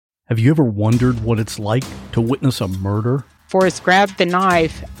Have you ever wondered what it's like to witness a murder? Forrest grabbed the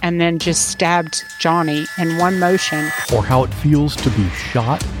knife and then just stabbed Johnny in one motion. Or how it feels to be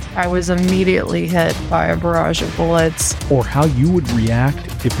shot? I was immediately hit by a barrage of bullets. Or how you would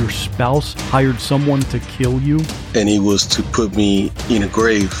react if your spouse hired someone to kill you? And he was to put me in a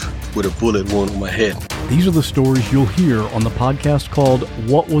grave with a bullet wound on my head. These are the stories you'll hear on the podcast called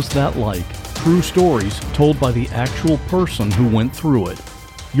What Was That Like? True stories told by the actual person who went through it.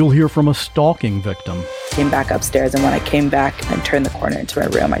 You'll hear from a stalking victim. Came back upstairs, and when I came back and turned the corner into my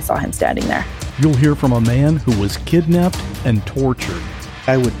room, I saw him standing there. You'll hear from a man who was kidnapped and tortured.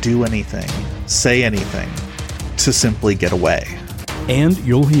 I would do anything, say anything, to simply get away. And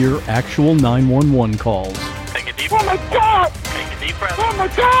you'll hear actual 911 calls. Take a deep breath. Oh my God! Take a deep breath. Oh my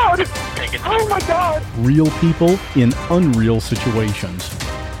God! Take a deep Oh my God! Real people in unreal situations.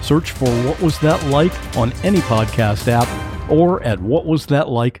 Search for What Was That Like on any podcast app or at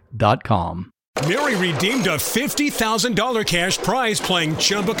whatwasthatlike.com. Mary redeemed a $50,000 cash prize playing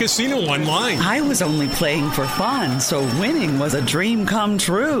Chumba Casino online. I was only playing for fun, so winning was a dream come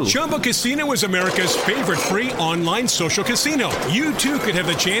true. Chumba Casino is America's favorite free online social casino. You too could have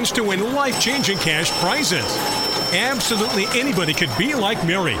the chance to win life-changing cash prizes. Absolutely anybody could be like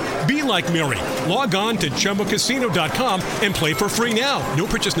Mary. Be like Mary. Log on to ChumbaCasino.com and play for free now. No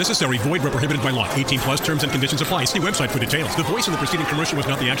purchase necessary. Void where prohibited by law. 18 plus terms and conditions apply. See website for details. The voice in the preceding commercial was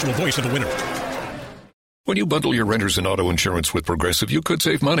not the actual voice of the winner. When you bundle your renters and auto insurance with Progressive, you could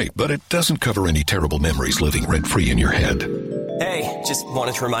save money, but it doesn't cover any terrible memories living rent-free in your head. Hey, just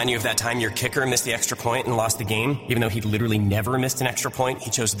wanted to remind you of that time your kicker missed the extra point and lost the game. Even though he'd literally never missed an extra point,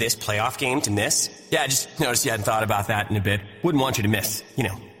 he chose this playoff game to miss. Yeah, I just noticed you hadn't thought about that in a bit. Wouldn't want you to miss,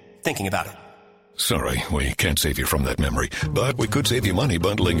 thinking about it. Sorry, we can't save you from that memory, but we could save you money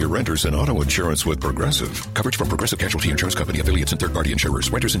bundling your renters and auto insurance with Progressive. Coverage from Progressive Casualty Insurance Company, affiliates, and third-party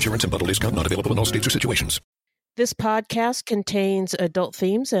insurers. Renters insurance and bundle discount not available in all states or situations. This podcast contains adult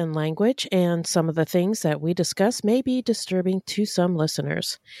themes and language, and some of the things that we discuss may be disturbing to some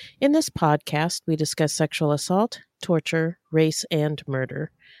listeners. In this podcast, we discuss sexual assault, torture, race, and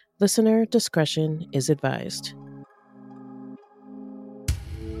murder. Listener discretion is advised.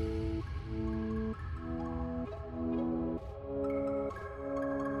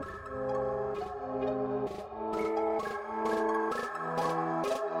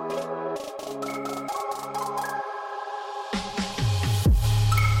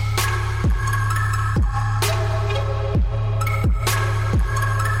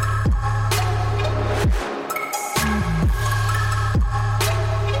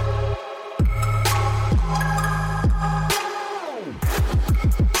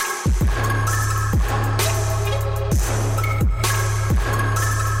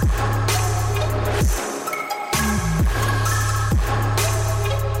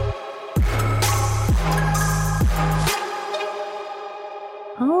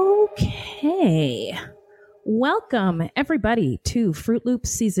 Welcome, everybody, to Fruit Loops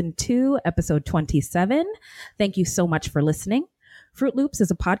Season 2, Episode 27. Thank you so much for listening. Fruit Loops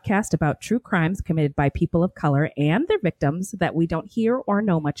is a podcast about true crimes committed by people of color and their victims that we don't hear or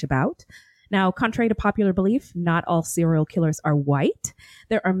know much about. Now, contrary to popular belief, not all serial killers are white.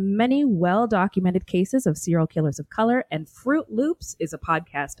 There are many well-documented cases of serial killers of color, and Fruit Loops is a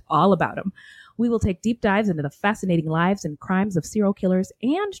podcast all about them. We will take deep dives into the fascinating lives and crimes of serial killers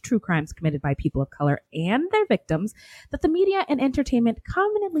and true crimes committed by people of color and their victims that the media and entertainment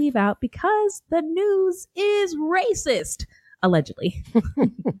commonly leave out because the news is racist. Allegedly.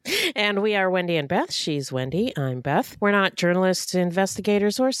 And we are Wendy and Beth. She's Wendy. I'm Beth. We're not journalists,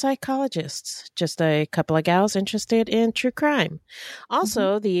 investigators, or psychologists. Just a couple of gals interested in true crime.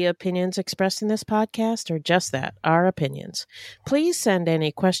 Also, the opinions expressed in this podcast are just that, our opinions. Please send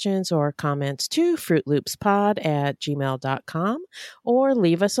any questions or comments to fruitloopspod@gmail.com or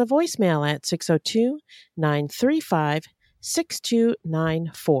leave us a voicemail at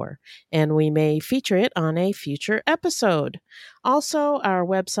 602-935-6294, and we may feature it on a future episode. Also, our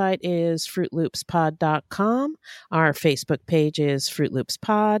website is fruitloopspod.com. Our Facebook page is Fruit Loops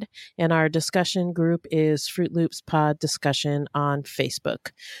Pod, and our discussion group is Fruit Loops Pod Discussion on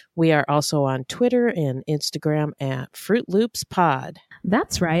Facebook. We are also on Twitter and Instagram at Fruit Loops Pod.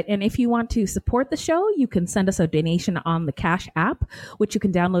 That's right. And if you want to support the show, you can send us a donation on the Cash app, which you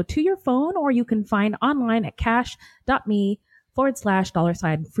can download to your phone, or you can find online at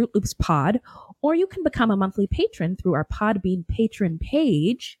cash.me/$Fruit Loops Pod, or you can become a monthly patron through our Podbean patron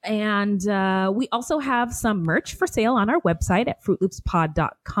page. And we also have some merch for sale on our website at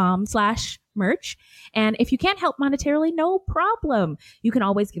fruitloopspod.com/ merch. And if you can't help monetarily, no problem. You can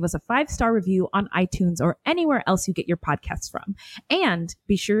always give us a 5-star review on iTunes or anywhere else you get your podcasts from. And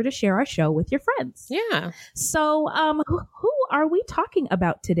be sure to share our show with your friends. Yeah. So who are we talking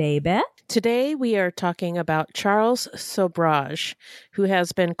about today, Beth? Today we are talking about Charles Sobhraj, who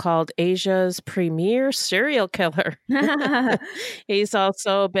has been called Asia's premier serial killer. He's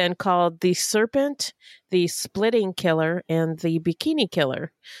also been called the Serpent, the Splitting Killer, and the Bikini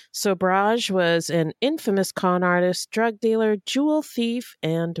Killer. Sobhraj was an infamous con artist, drug dealer, jewel thief,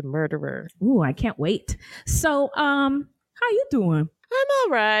 and murderer. Ooh, I can't wait. So, how you doing? I'm all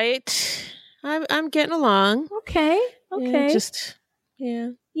right. I'm getting along. Okay.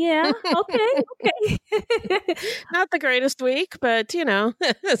 Yeah. Okay. Not the greatest week, but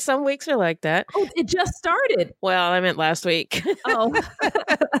some weeks are like that. Oh, it just started. Well, I meant last week. Oh.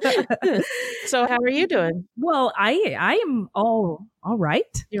 So how are you doing? Well, I am all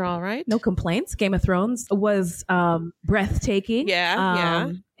right. You're all right? No complaints. Game of Thrones was breathtaking.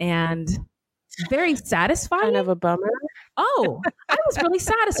 Yeah. And very satisfying. Kind of a bummer. Oh, I was really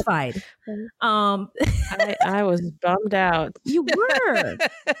satisfied. I was bummed out. You were.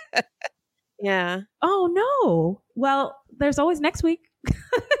 Yeah. Oh no. Well, there's always next week.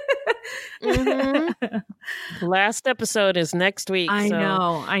 Mm-hmm. Last episode is next week. I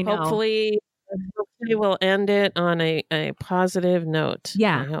know. Hopefully we'll end it on a positive note.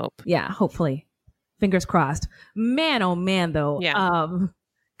 Yeah. I hope. Yeah, hopefully. Fingers crossed. Man, oh man, though. Yeah.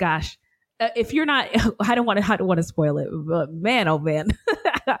 Gosh. If you're not, I don't want to spoil it, but man, oh man.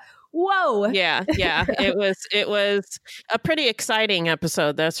 Whoa. Yeah. It was a pretty exciting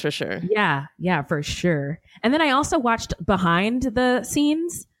episode, that's for sure. Yeah, for sure. And then I also watched behind the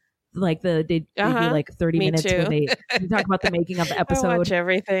scenes, like they do like 30 minutes too. where they talk about the making of the episode. I watch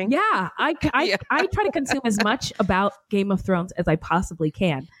everything. Yeah, I try to consume as much about Game of Thrones as I possibly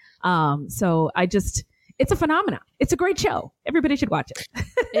can. So it's a phenomenon. It's a great show. Everybody should watch it.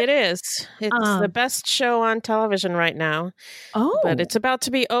 It is. It's the best show on television right now. Oh. But it's about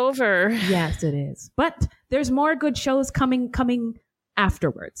to be over. Yes, it is. But there's more good shows coming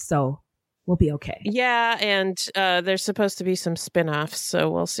afterwards. So we'll be okay. Yeah. And there's supposed to be some spinoffs. So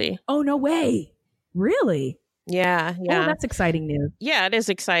we'll see. Oh, no way. Really? Yeah. Oh, that's exciting news. Yeah, it is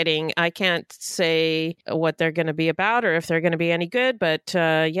exciting. I can't say what they're going to be about or if they're going to be any good, but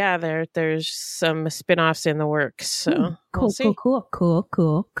there's some spinoffs in the works. So Cool.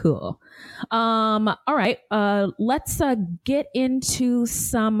 All right. Let's get into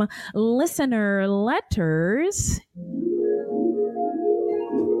some listener letters.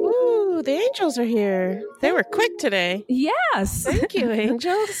 Ooh, the angels are here. They were quick today. Yes. Thank you,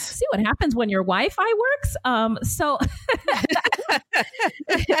 angels. See what happens when your Wi-Fi works? So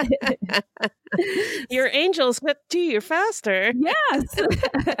your angels get to you faster. Yes.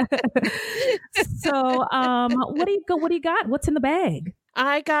 So what do you got? What's in the bag?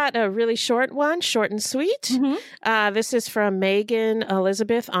 I got a really short one, short and sweet. Mm-hmm. This is from Megan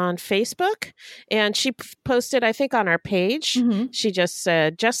Elizabeth on Facebook. And she posted, I think, on our page. Mm-hmm. She just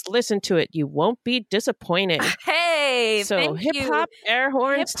said, just listen to it. You won't be disappointed. Hey, so thank you. hip-hop air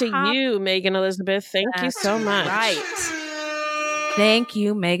horns to you, Megan Elizabeth. Thank you so much. Right. Thank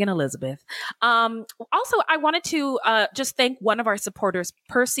you, Megan Elizabeth. Also, I wanted to just thank one of our supporters,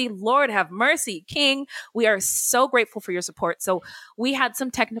 Percy. Lord have mercy, King. We are so grateful for your support. So we had some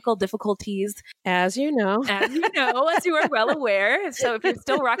technical difficulties. As you know, as you are well aware. So if you're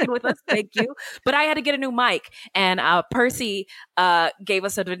still rocking with us, thank you. But I had to get a new mic, and Percy gave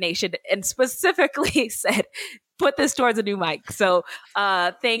us a donation and specifically said, put this towards a new mic. So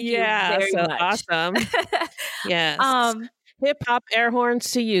thank you very much. Awesome. Yes. Hip hop air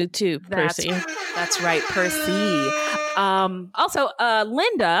horns to you too, Percy. That's right, Percy. Also,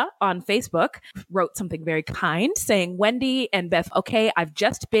 Linda on Facebook wrote something very kind saying, Wendy and Beth, okay, I've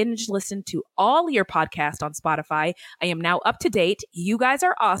just binge listened to all your podcasts on Spotify. I am now up to date. You guys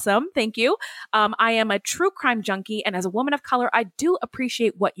are awesome. Thank you. I am a true crime junkie, and as a woman of color, I do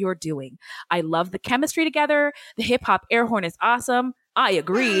appreciate what you're doing. I love the chemistry together. The hip hop air horn is awesome. I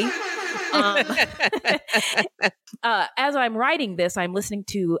agree. As I'm writing this, I'm listening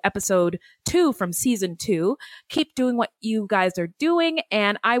to episode 2 from season 2. Keep doing what you guys are doing,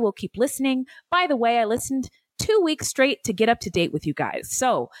 and I will keep listening. By the way, I listened 2 weeks straight to get up to date with you guys.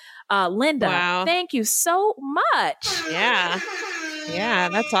 So, Linda, thank you so much. Yeah,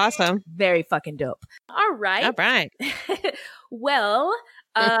 that's awesome. Very fucking dope. All right. All right. Well,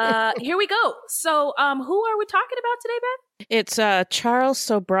 Here we go. So, who are we talking about today, Beth? It's Charles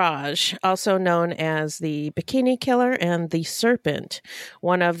Sobrage, also known as the Bikini Killer and the Serpent,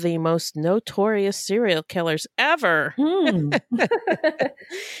 one of the most notorious serial killers ever.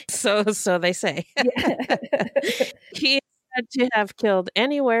 So they say. He is said to have killed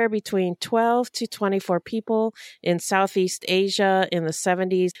anywhere between 12 to 24 people in Southeast Asia in the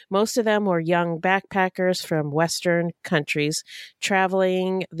 70s. Most of them were young backpackers from Western countries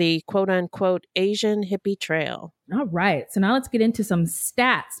traveling the quote-unquote Asian hippie trail. All right. So now let's get into some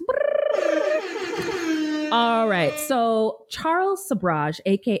stats. All right. So Charles Sobrage,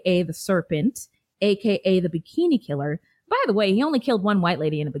 a.k.a. the Serpent, a.k.a. the Bikini Killer. By the way, he only killed one white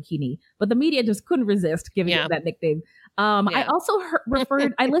lady in a bikini, but the media just couldn't resist giving him that nickname. I also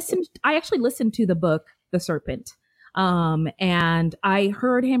I actually listened to the book, The Serpent. And I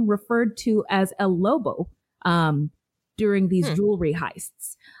heard him referred to as El Lobo, during these jewelry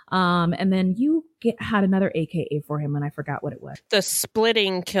heists. And then you had another AKA for him, and I forgot what it was. The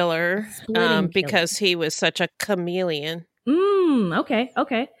Splitting Killer, because he was such a chameleon. Okay.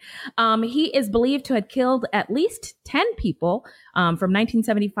 He is believed to have killed at least 10 people from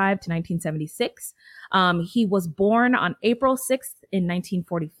 1975 to 1976. He was born on April 6th in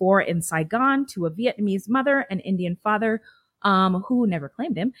 1944 in Saigon to a Vietnamese mother and Indian father who never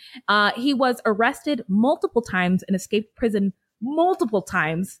claimed him. He was arrested multiple times and escaped prison multiple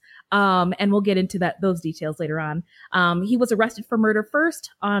times. And we'll get into those details later on. He was arrested for murder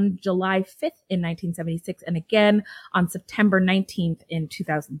first on July 5th in 1976 and again on September 19th in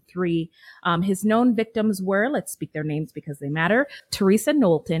 2003. His known victims were, let's speak their names because they matter, Teresa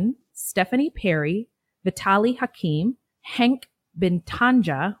Knowlton, Stephanie Perry, Vitaly Hakim, Hank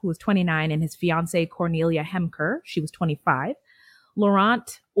Bintanja, who was 29, and his fiancée Cornelia Hemker, she was 25.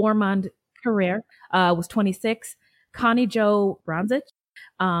 Laurent Ormond Carrere was 26. Connie Jo Bronzich,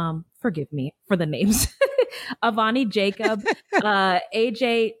 forgive me for the names, Avani Jacob,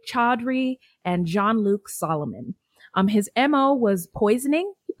 AJ Chaudhry, and Jean-Luc Solomon. His MO was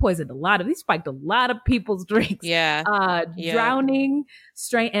poisoning. He poisoned he spiked a lot of people's drinks. Drowning,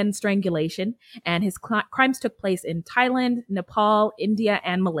 and strangulation. And his crimes took place in Thailand, Nepal, India,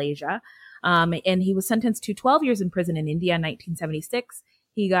 and Malaysia. And he was sentenced to 12 years in prison in India in 1976.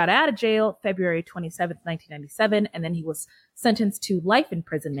 He got out of jail February 27th, 1997, and then he was sentenced to life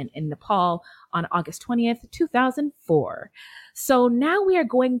imprisonment in Nepal on August 20th, 2004. So now we are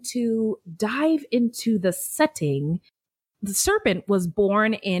going to dive into the setting. The Serpent was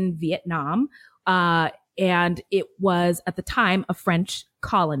born in Vietnam, and it was at the time a French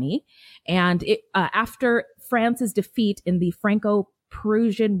colony. And it after France's defeat in the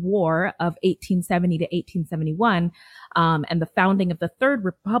Franco-Prussian War of 1870 to 1871, and the founding of the Third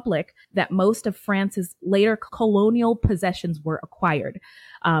Republic, that most of France's later colonial possessions were acquired.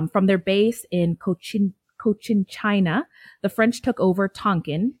 From their base in Cochin, China, the French took over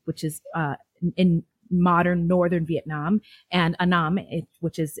Tonkin, which is in modern northern Vietnam, and Annam,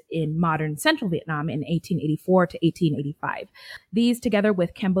 which is in modern central Vietnam, in 1884 to 1885. These, together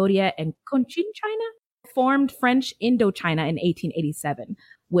with Cambodia and Cochin, China, formed French Indochina in 1887,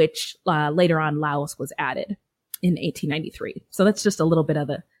 which later on Laos was added in 1893. So that's just a little bit of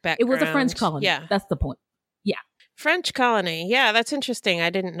the background. It was a French colony. Yeah. That's the point. Yeah. French colony. Yeah, that's interesting.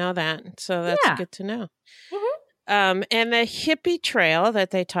 I didn't know that. So that's good to know. Mm-hmm. And the hippie trail that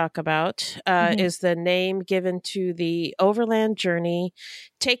they talk about is the name given to the overland journey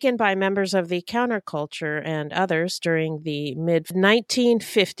taken by members of the counterculture and others during the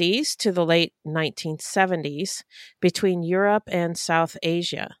mid-1950s to the late 1970s between Europe and South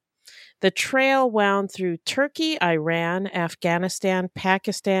Asia. The trail wound through Turkey, Iran, Afghanistan,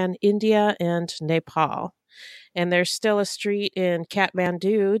 Pakistan, India, and Nepal. And there's still a street in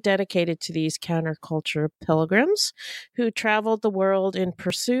Kathmandu dedicated to these counterculture pilgrims who traveled the world in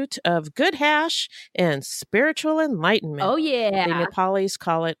pursuit of good hash and spiritual enlightenment. Oh, yeah. The Nepalis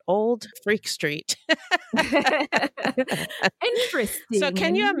call it Old Freak Street. Interesting. So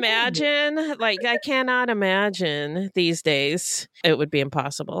can you imagine? Like, I cannot imagine these days. It would be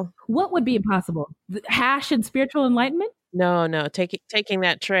impossible. What would be impossible? Hash and spiritual enlightenment? No, taking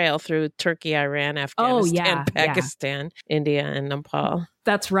that trail through Turkey, Iran, Afghanistan, Pakistan, India, and Nepal.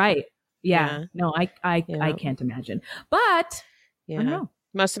 That's right. Yeah. No, I can't imagine. But I don't know.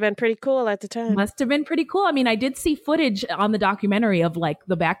 Must have been pretty cool at the time. Must have been pretty cool. I mean, I did see footage on the documentary of like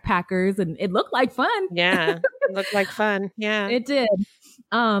the backpackers, and it looked like fun. Yeah, it looked like fun. Yeah, it did.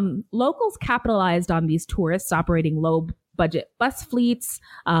 Locals capitalized on these tourists operating low budget bus fleets,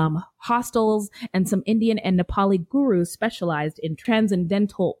 hostels, and some Indian and Nepali gurus specialized in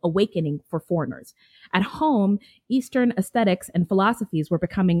transcendental awakening for foreigners. At home, Eastern aesthetics and philosophies were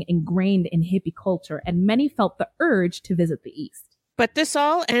becoming ingrained in hippie culture, and many felt the urge to visit the East. But this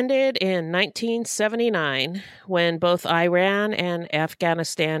all ended in 1979 when both Iran and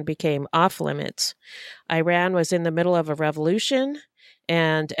Afghanistan became off limits. Iran was in the middle of a revolution,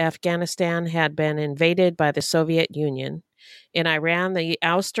 and Afghanistan had been invaded by the Soviet Union. In Iran, the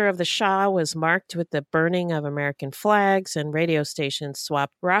ouster of the Shah was marked with the burning of American flags, and radio stations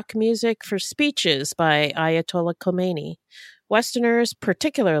swapped rock music for speeches by Ayatollah Khomeini. Westerners,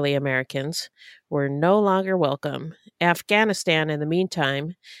 particularly Americans, were no longer welcome. Afghanistan, in the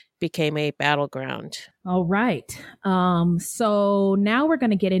meantime, became a battleground. All right. So now we're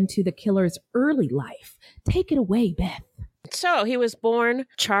going to get into the killer's early life. Take it away, Beth. So he was born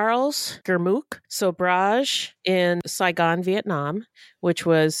Charles Gurmukh Sobraj in Saigon, Vietnam, which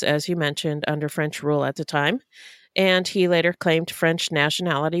was, as you mentioned, under French rule at the time. And he later claimed French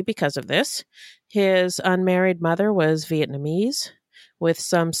nationality because of this. His unmarried mother was Vietnamese, with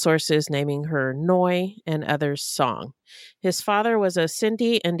some sources naming her Noi and others Song. His father was a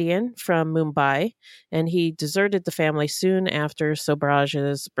Sindhi Indian from Mumbai, and he deserted the family soon after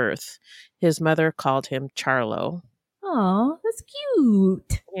Sobraj's birth. His mother called him Charlo. Oh, that's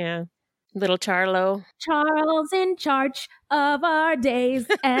cute. Yeah. Little Charlo. Charles in charge of our days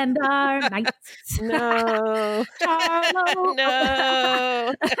and our nights. No. Charlo.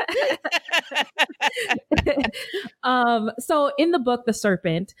 No. So in the book, The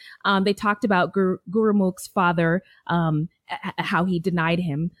Serpent, they talked about Gurumukh's father, how he denied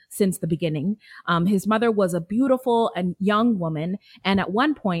him since the beginning. His mother was a beautiful and young woman. And at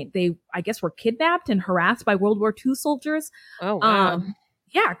one point, they, I guess, were kidnapped and harassed by World War II soldiers. Oh, wow.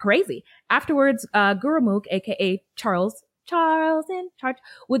 Yeah, crazy. Afterwards, Gurumukh, a.k.a. Charles in charge,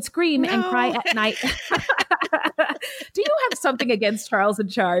 would scream and cry at night. Do you have something against Charles in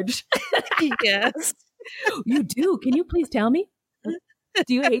charge? Yes. You do. Can you please tell me?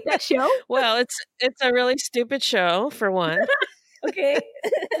 Do you hate that show? Well, it's a really stupid show, for one. Okay.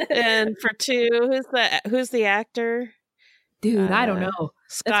 And for two, who's the actor? Dude, I don't know.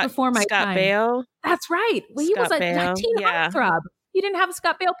 That's before my Scott time. Baio. That's right. Well, he was a teen heartthrob. You didn't have a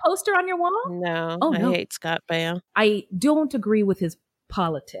Scott Baio poster on your wall? No, Oh, no. I hate Scott Baio. I don't agree with his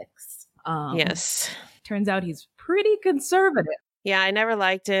politics. Yes. Turns out he's pretty conservative. Yeah, I never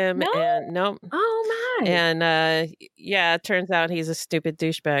liked him. No? And nope. Oh, my. And yeah, it turns out he's a stupid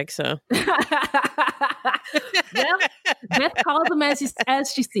douchebag. So, well, Beth calls him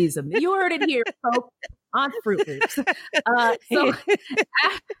as she sees him. You heard it here, folks, on Fruit Loops.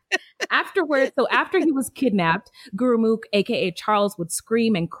 After he was kidnapped, Gurumukh, aka Charles, would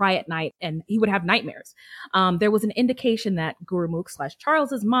scream and cry at night, and he would have nightmares. There was an indication that Gurumukh /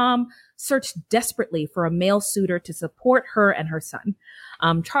 Charles's mom searched desperately for a male suitor to support her and her son.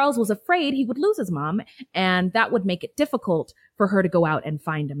 Charles was afraid he would lose his mom, and that would make it difficult for her to go out and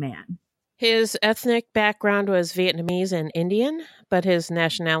find a man. His ethnic background was Vietnamese and Indian, but his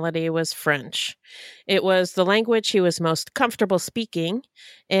nationality was French. It was the language he was most comfortable speaking,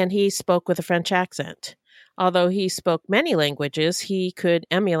 and he spoke with a French accent. Although he spoke many languages, he could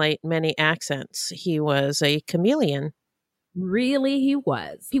emulate many accents. He was a chameleon. Really, he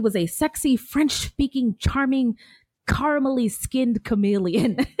was. He was a sexy, French-speaking, charming, caramely skinned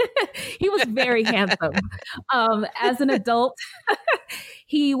chameleon. He was very handsome. As an adult,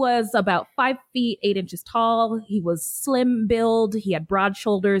 he was about 5 feet, 8 inches tall. He was slim build. He had broad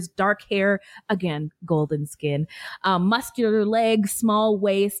shoulders, dark hair, again, golden skin, muscular legs, small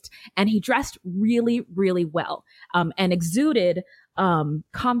waist, and he dressed really, really well, and exuded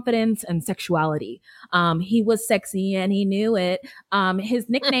confidence and sexuality. He was sexy and he knew it. His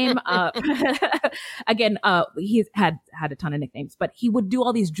nickname, again, he had a ton of nicknames, but he would do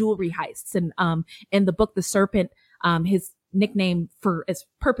all these jewelry heists. And in the book, The Serpent, his nickname for as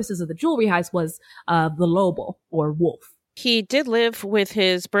purposes of the jewelry heist was the Lobo, or wolf. He did live with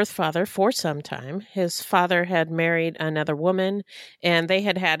his birth father for some time. His father had married another woman, and they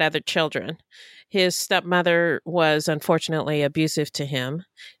had had other children. His stepmother was unfortunately abusive to him,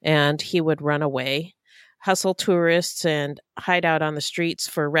 and he would run away, hustle tourists, and hide out on the streets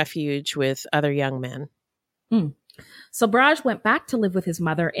for refuge with other young men. Sobraj went back to live with his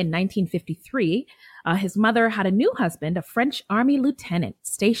mother in 1953. His mother had a new husband, a French army lieutenant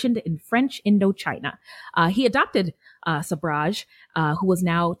stationed in French Indochina. He adopted Sobraj, who was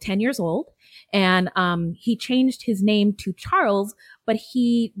now 10 years old, and he changed his name to Charles, but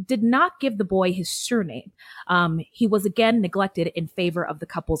he did not give the boy his surname. He was again neglected in favor of the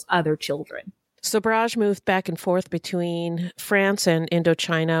couple's other children. Sobrage moved back and forth between France and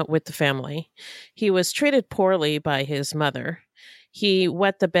Indochina with the family. He was treated poorly by his mother. He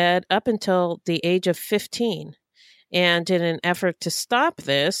wet the bed up until the age of 15. And in an effort to stop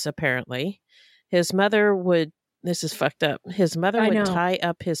this, apparently, his mother would, this is fucked up, his mother would tie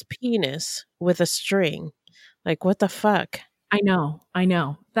up his penis with a string. Like, what the fuck? I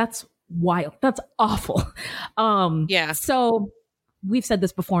know. That's wild. That's awful. Yeah. So we've said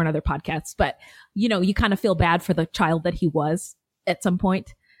this before in other podcasts, but you kind of feel bad for the child that he was at some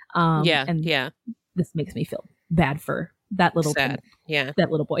point. And this makes me feel bad for that little Sad. That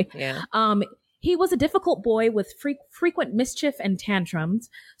little boy. Yeah. He was a difficult boy with frequent mischief and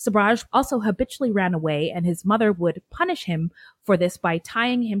tantrums. Sobrage also habitually ran away, and his mother would punish him for this by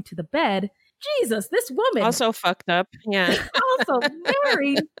tying him to the bed. Jesus, this woman. Also fucked up. Yeah. Also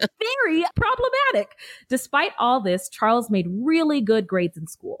very, very problematic. Despite all this, Charles made really good grades in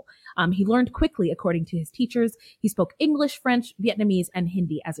school. He learned quickly, according to his teachers. He spoke English, French, Vietnamese, and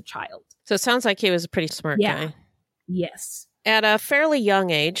Hindi as a child. So it sounds like he was a pretty smart guy. Yes. At a fairly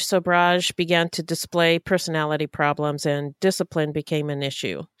young age, Sobrage began to display personality problems and discipline became an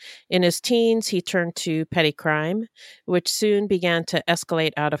issue. In his teens, he turned to petty crime, which soon began to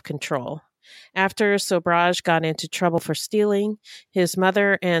escalate out of control. After Sobrage got into trouble for stealing, his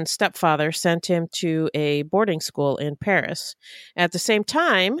mother and stepfather sent him to a boarding school in Paris. At the same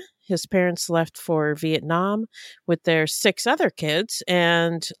time, his parents left for Vietnam with their 6 other kids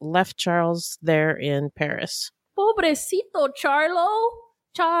and left Charles there in Paris. Pobrecito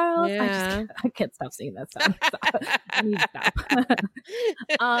Charles. Yeah. I can't stop singing that song. I need to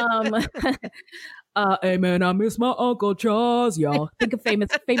stop. Hey man, I miss my Uncle Charles, y'all. Think of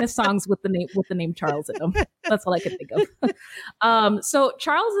famous songs with the name Charles in them. That's all I could think of. So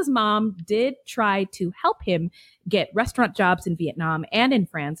Charles's mom did try to help him get restaurant jobs in Vietnam and in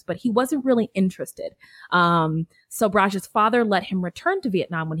France, but he wasn't really interested. Sobrage's father let him return to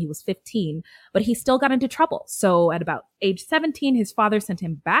Vietnam when he was 15, but he still got into trouble. So at about age 17, his father sent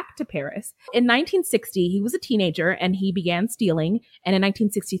him back to Paris. In 1960, he was a teenager and he began stealing. And in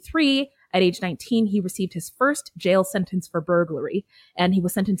 1963, at age 19, he received his first jail sentence for burglary, and he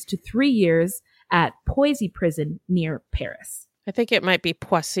was sentenced to 3 years at Poissy prison near Paris. I think it might be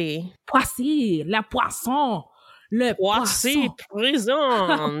Poissy. Poissy, la poisson. Le Poissy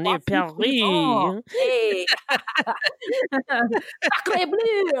prison near Paris. Hey. Sacré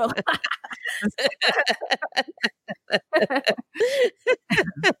bleu.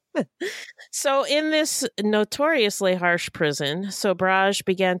 So in this notoriously harsh prison, Sobrage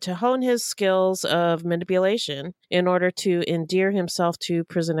began to hone his skills of manipulation in order to endear himself to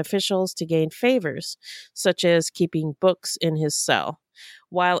prison officials to gain favors, such as keeping books in his cell.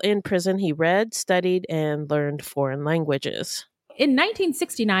 While in prison, he read, studied, and learned foreign languages. In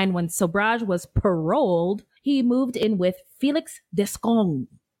 1969, when Sobrage was paroled, he moved in with Félix Descombles.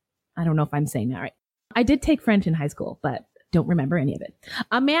 I don't know if I'm saying that right. I did take French in high school, but don't remember any of it.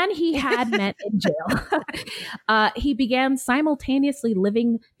 A man he had met in jail. He began simultaneously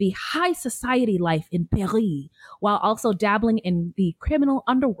living the high society life in Paris, while also dabbling in the criminal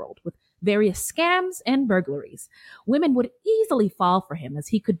underworld with various scams and burglaries. Women would easily fall for him as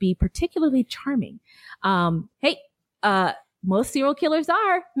he could be particularly charming. Most serial killers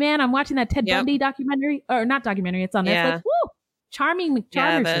are. Man, I'm watching that Ted Bundy documentary, or not documentary, it's on Netflix. Yeah. Woo! Charming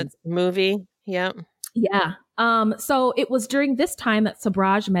McCharmersons. Yeah, the movie. Yep. Yeah. So it was during this time that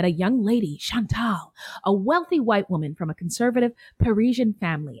Sobrage met a young lady, Chantal, a wealthy white woman from a conservative Parisian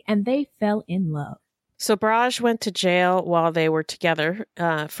family, and they fell in love. Sobrage went to jail while they were together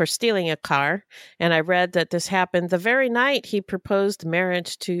for stealing a car, and I read that this happened the very night he proposed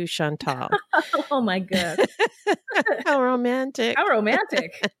marriage to Chantal. Oh my God. How romantic. How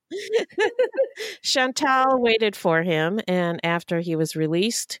romantic. Chantal waited for him, and after he was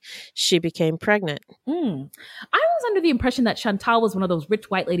released, she became pregnant. I was under the impression that Chantal was one of those rich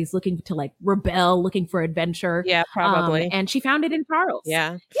white ladies looking to like rebel, looking for adventure. Yeah, probably. And she found it in Charles.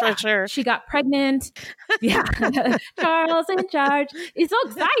 Yeah, for sure. She got pregnant. Yeah. Charles in charge. It's so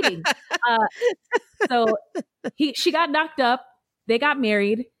exciting. She got knocked up. They got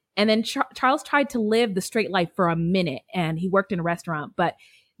married. And then Charles tried to live the straight life for a minute, and he worked in a restaurant, but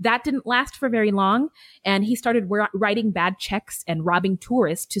that didn't last for very long. And he started writing bad checks and robbing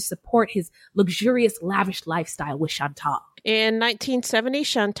tourists to support his luxurious, lavish lifestyle with Chantal. In 1970,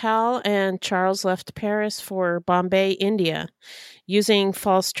 Chantal and Charles left Paris for Bombay, India. Using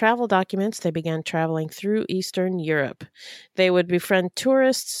false travel documents, they began traveling through Eastern Europe. They would befriend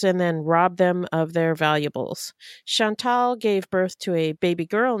tourists and then rob them of their valuables. Chantal gave birth to a baby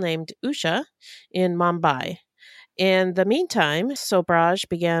girl named Usha in Mumbai. In the meantime, Sobraj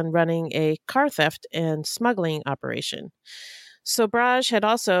began running a car theft and smuggling operation. Sobraj had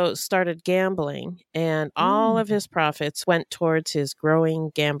also started gambling, and all of his profits went towards his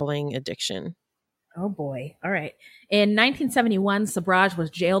growing gambling addiction. Oh boy. All right. In 1971, Sobraj was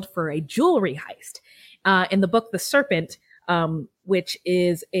jailed for a jewelry heist. In the book The Serpent, which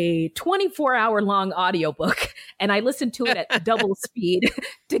is a 24-hour long audiobook, and I listened to it at double speed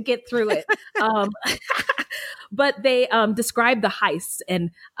to get through it. But they described the heists,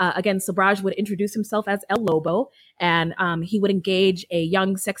 and again, Sobraj would introduce himself as El Lobo, and he would engage a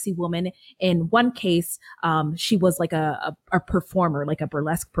young, sexy woman. In one case, she was like a performer, like a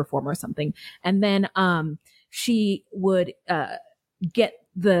burlesque performer or something, and then she would get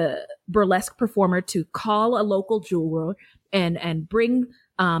the burlesque performer to call a local jeweler and bring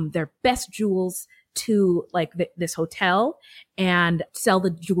their best jewels to like this hotel and sell the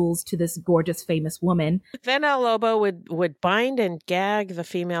jewels to this gorgeous famous woman. Then El Lobo would bind and gag the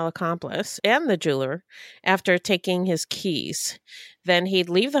female accomplice and the jeweler after taking his keys. Then he'd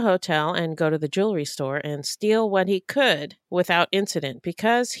leave the hotel and go to the jewelry store and steal what he could without incident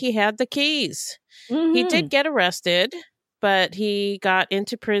because he had the keys. Mm-hmm. He did get arrested, but he got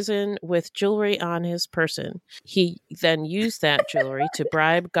into prison with jewelry on his person. He then used that jewelry to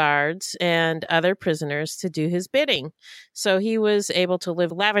bribe guards and other prisoners to do his bidding. So he was able to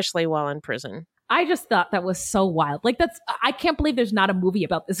live lavishly while in prison. I just thought that was so wild. Like I can't believe there's not a movie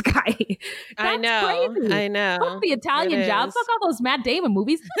about this guy. I know. Crazy. I know. Fuck the Italian Job. Fuck all those Matt Damon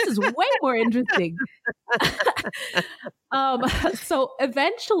movies. This is way more interesting. So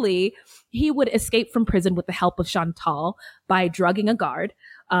eventually he would escape from prison with the help of Chantal by drugging a guard.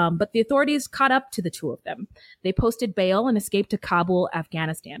 But the authorities caught up to the two of them. They posted bail and escaped to Kabul,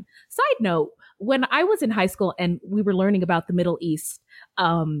 Afghanistan. Side note, when I was in high school and we were learning about the Middle East,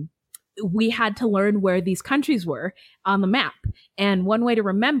 we had to learn where these countries were on the map. And one way to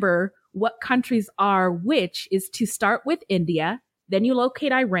remember what countries are which is to start with India, then you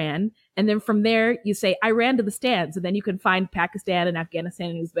locate Iran, and then from there you say Iran to the stands, and then you can find Pakistan and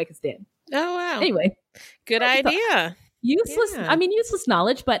Afghanistan and Uzbekistan. Oh, wow. Anyway. Good idea. Useless. Yeah. I mean, useless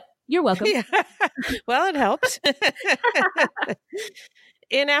knowledge, but you're welcome. Yeah. Well, it helped.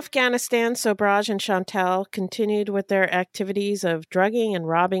 In Afghanistan, Sobraj and Chantal continued with their activities of drugging and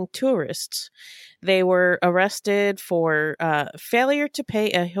robbing tourists. They were arrested for failure to pay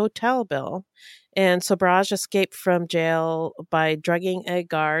a hotel bill, and Sobraj escaped from jail by drugging a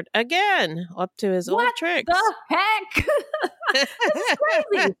guard again, up to his old tricks. What the heck? This is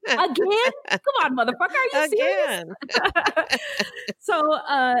crazy. Again? Come on, motherfucker. Are you serious? So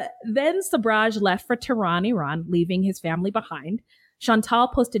then Sobraj left for Tehran, Iran, leaving his family behind. Chantal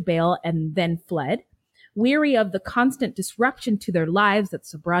posted bail and then fled. Weary of the constant disruption to their lives that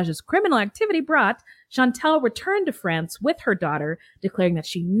Sobraj's criminal activity brought, Chantal returned to France with her daughter, declaring that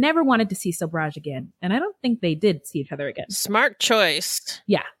she never wanted to see Sobraj again. And I don't think they did see each other again. Smart choice.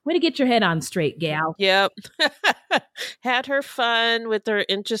 Yeah. Way to get your head on straight, gal. Yep. Had her fun with her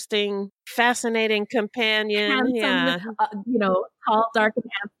interesting, fascinating companion. Handsome, tall, dark, and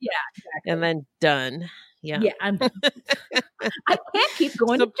handsome. Yeah, exactly. And then done. Yeah. Yeah, I'm done. I can't keep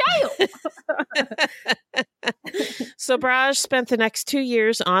going to jail. Sobraj spent the next 2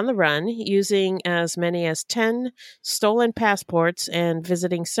 years on the run, using as many as 10 stolen passports and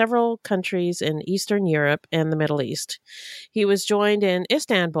visiting several countries in Eastern Europe and the Middle East. He was joined in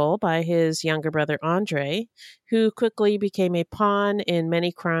Istanbul by his younger brother Andre, who quickly became a pawn in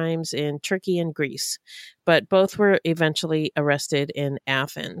many crimes in Turkey and Greece, but both were eventually arrested in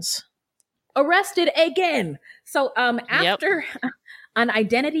Athens. Arrested again. So after an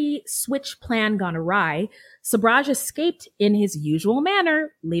identity switch plan gone awry, Sobraj escaped in his usual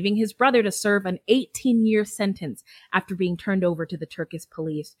manner, leaving his brother to serve an 18-year sentence after being turned over to the Turkish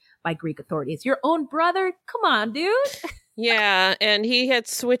police by Greek authorities. Your own brother? Come on, dude. Yeah, and he had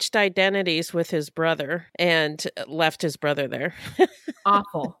switched identities with his brother and left his brother there.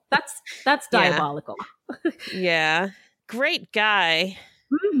 Awful. That's diabolical. Yeah. Great guy.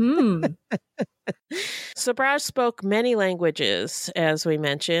 Mm-hmm. Sobraj spoke many languages, as we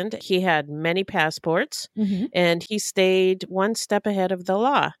mentioned. He had many passports, and he stayed one step ahead of the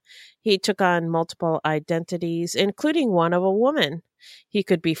law. He took on multiple identities, including one of a woman. He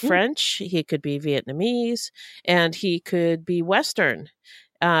could be French, he could be Vietnamese, and he could be Western.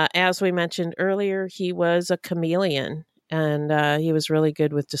 As we mentioned earlier, he was a chameleon, and he was really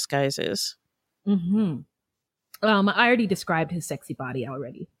good with disguises. Mm-hmm. I already described his sexy body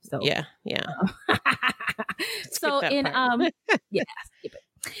already. So yeah. So in skip it.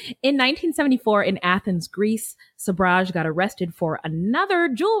 In 1974, in Athens, Greece, Sabraj got arrested for another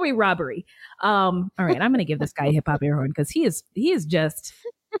jewelry robbery. All right, I'm going to give this guy a hip hop air horn because he's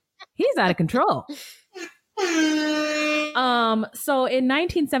out of control. So in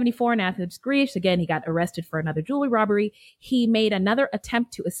 1974 in Athens, Greece, again, he got arrested for another jewelry robbery. He made another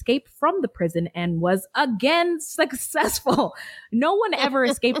attempt to escape from the prison and was again successful. No one ever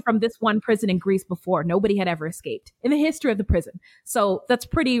escaped from this one prison in Greece before. Nobody had ever escaped in the history of the prison. So that's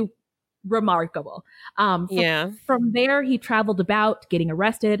pretty remarkable. From there, he traveled about getting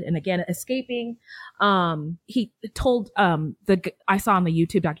arrested and again escaping. He told I saw on the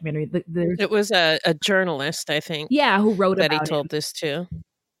YouTube documentary it was a journalist, I think. Yeah, who wrote that about he told him. this to.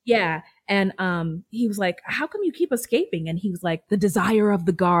 Yeah, and he was like, "How come you keep escaping?" And he was like, "The desire of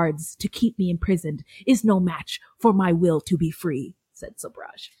the guards to keep me imprisoned is no match for my will to be free," said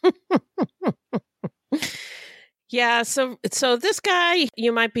Sabraj. Yeah, so this guy,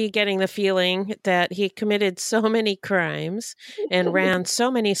 you might be getting the feeling that he committed so many crimes and ran so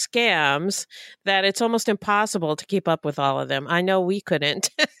many scams that it's almost impossible to keep up with all of them. I know we couldn't.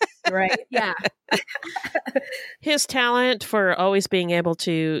 Right, yeah. His talent for always being able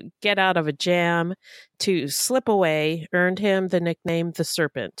to get out of a jam, to slip away, earned him the nickname the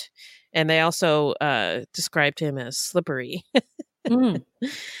Serpent. And they also described him as slippery.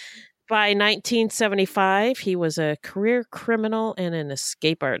 By 1975, he was a career criminal and an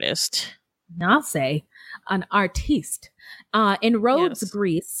escape artist. Nase, an artiste. In Rhodes,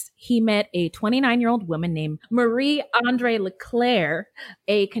 Greece, he met a 29-year-old woman named Marie-Andre Leclerc,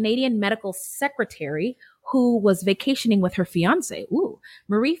 a Canadian medical secretary who was vacationing with her fiancé.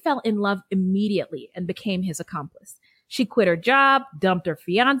 Marie fell in love immediately and became his accomplice. She quit her job, dumped her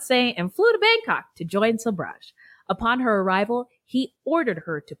fiancé, and flew to Bangkok to join Sabraj. Upon her arrival, he ordered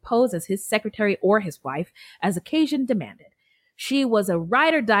her to pose as his secretary or his wife, as occasion demanded. She was a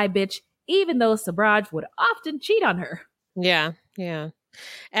ride-or-die bitch, even though Sabraj would often cheat on her. Yeah.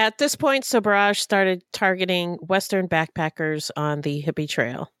 At this point, Sabraj started targeting Western backpackers on the hippie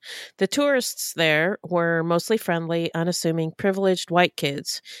trail. The tourists there were mostly friendly, unassuming, privileged white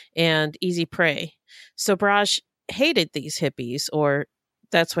kids and easy prey. Sabraj hated these hippies, or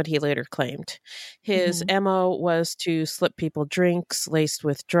that's what he later claimed. His MO was to slip people drinks laced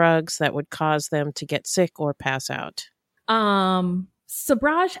with drugs that would cause them to get sick or pass out.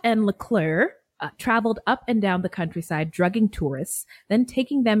 Sabraj and Leclerc traveled up and down the countryside, drugging tourists, then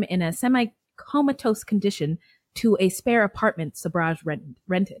taking them in a semi-comatose condition to a spare apartment Sabraj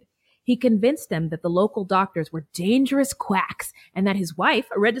rented. He convinced them that the local doctors were dangerous quacks and that his wife,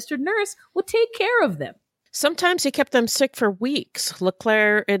 a registered nurse, would take care of them. Sometimes he kept them sick for weeks,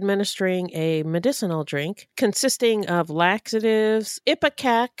 Leclerc administering a medicinal drink consisting of laxatives,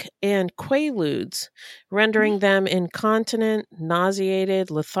 ipecac, and quaaludes, rendering them incontinent, nauseated,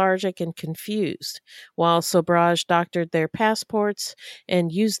 lethargic, and confused, while Sabraj doctored their passports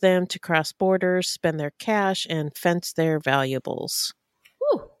and used them to cross borders, spend their cash, and fence their valuables.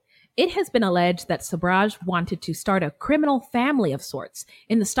 It has been alleged that Sabraj wanted to start a criminal family of sorts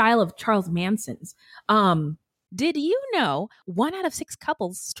in the style of Charles Manson's. Did you know 1 out of 6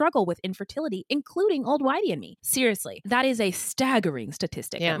 couples struggle with infertility, including old Whitey and me? Seriously, that is a staggering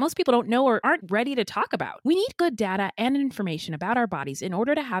statistic that most people don't know or aren't ready to talk about. We need good data and information about our bodies in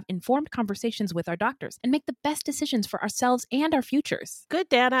order to have informed conversations with our doctors and make the best decisions for ourselves and our futures. Good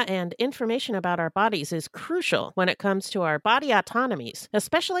data and information about our bodies is crucial when it comes to our body autonomies,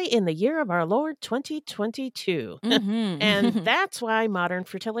 especially in the year of our Lord 2022. And that's why Modern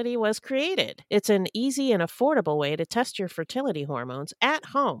Fertility was created. It's an easy and affordable way to test your fertility hormones at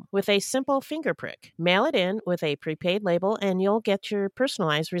home with a simple finger prick. Mail it in with a prepaid label and you'll get your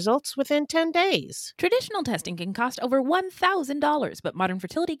personalized results within 10 days. Traditional testing can cost over $1,000, but Modern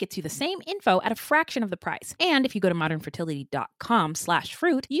Fertility gets you the same info at a fraction of the price. And if you go to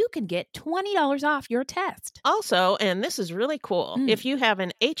modernfertility.com/fruit, you can get $20 off your test. Also, and this is really cool, if you have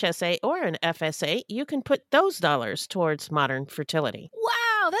an HSA or an FSA, you can put those dollars towards Modern Fertility.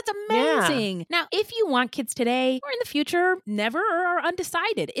 Wow, that's amazing. Now, if you want kids today or in the future, never or are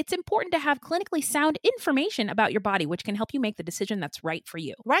undecided, it's important to have clinically sound information about your body, which can help you make the decision that's right for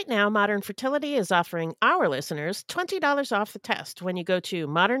you. Right now, Modern Fertility is offering our listeners $20 off the test when you go to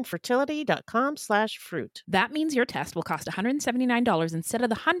modernfertility.com/fruit. That means your test will cost $179 instead of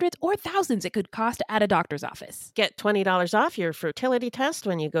the hundreds or thousands it could cost at a doctor's office. Get $20 off your fertility test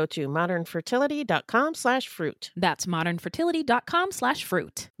when you go to modernfertility.com/fruit. That's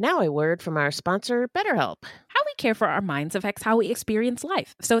modernfertility.com/fruit. Now a word from our sponsor, BetterHelp. How we care for our minds affects how we experience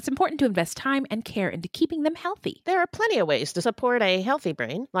life, so it's important to invest time and care into keeping them healthy. There are plenty of ways to support a healthy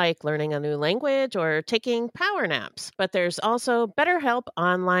brain, like learning a new language or taking power naps. But there's also BetterHelp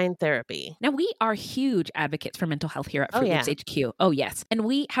Online Therapy. Now, we are huge advocates for mental health here at Fruit Loops HQ. Oh, yes. And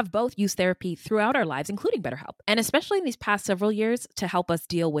we have both used therapy throughout our lives, including BetterHelp. And especially in these past several years to help us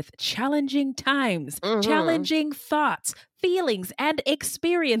deal with challenging times, challenging thoughts, feelings, and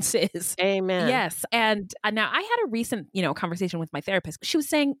experiences. Amen. Yes. And now I had a recent, conversation with my therapist. She was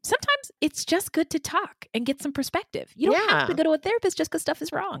saying sometimes it's just good to talk and get some perspective. You don't have to go to a therapist just because stuff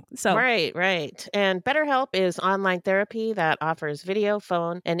is wrong. So Right. And BetterHelp is online therapy that offers video,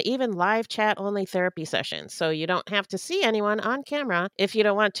 phone, and even live chat only therapy sessions. So you don't have to see anyone on camera if you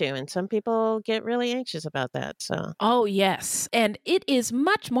don't want to. And some people get really anxious about that. So oh, yes. And it is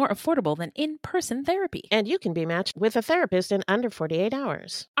much more affordable than in-person therapy. And you can be matched with a therapist in under 48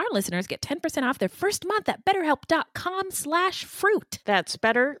 hours. Our listeners get 10% off their first month at betterhelp.com/fruit. That's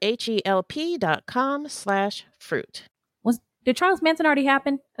betterhelp.com/fruit. Did Charles Manson already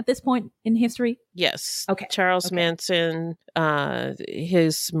happen at this point in history? Yes. Okay. Charles Manson,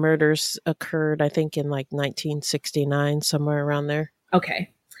 his murders occurred, I think, in like 1969, somewhere around there.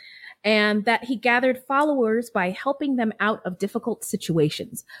 Okay. And that he gathered followers by helping them out of difficult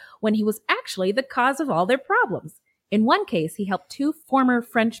situations when he was actually the cause of all their problems. In one case, he helped two former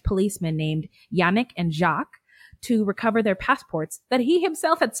French policemen named Yannick and Jacques to recover their passports that he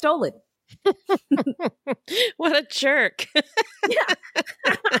himself had stolen. What a jerk. Yeah.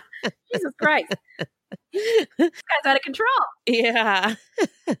 Jesus Christ. This guy's out of control. Yeah.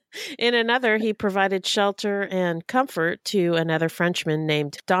 In another, he provided shelter and comfort to another Frenchman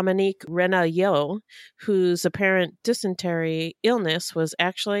named Dominique Renaillot, whose apparent dysentery illness was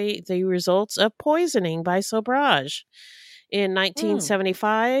actually the results of poisoning by Sobrage. In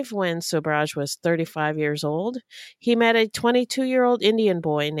 1975, when Sobrage was 35 years old, he met a 22-year-old Indian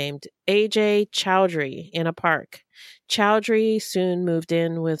boy named A.J. Chowdhury in a park. Chowdhury soon moved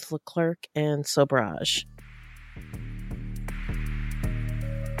in with Leclerc and Sobrage.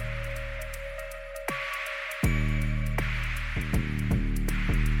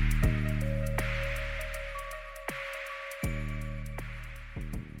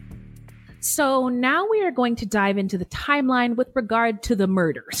 So now we are going to dive into the timeline with regard to the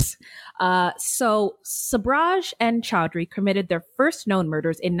murders. So Sobrage and Chowdhury committed their first known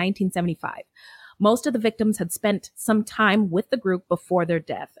murders in 1975. Most of the victims had spent some time with the group before their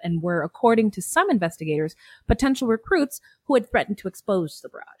death and were, according to some investigators, potential recruits who had threatened to expose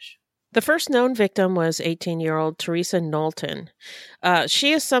Sobrage. The first known victim was 18-year-old Teresa Knowlton.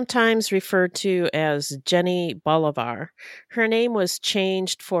 She is sometimes referred to as Jenny Bolivar. Her name was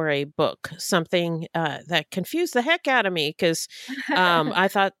changed for a book, something that confused the heck out of me because I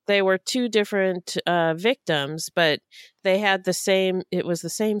thought they were two different victims, but they had it was the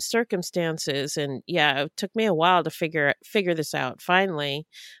same circumstances. And yeah, it took me a while to figure this out. Finally,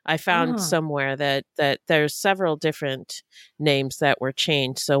 I found somewhere that there's several different names that were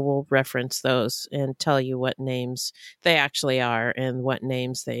changed. So we'll reference those and tell you what names they actually are and what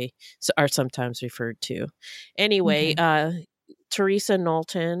names they are sometimes referred to. Anyway, Teresa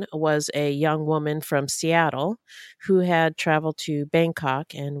Knowlton was a young woman from Seattle who had traveled to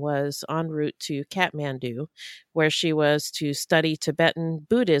Bangkok and was en route to Kathmandu, where she was to study Tibetan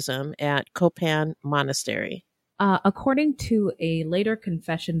Buddhism at Kopan Monastery. According to a later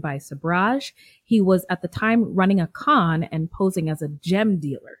confession by Sobrage, he was at the time running a con and posing as a gem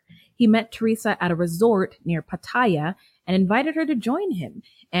dealer. He met Teresa at a resort near Pattaya and invited her to join him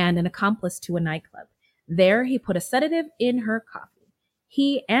and an accomplice to a nightclub. There, he put a sedative in her coffee.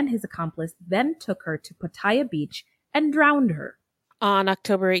 He and his accomplice then took her to Pattaya Beach and drowned her. On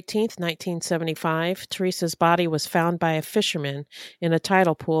October 18th, 1975, Teresa's body was found by a fisherman in a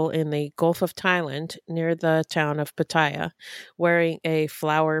tidal pool in the Gulf of Thailand near the town of Pattaya, wearing a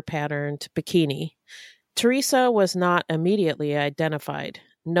flower-patterned bikini. Teresa was not immediately identified.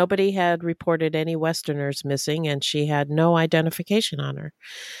 Nobody had reported any Westerners missing, and she had no identification on her.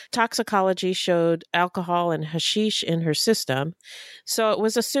 Toxicology showed alcohol and hashish in her system, so it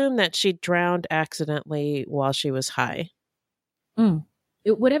was assumed that she drowned accidentally while she was high.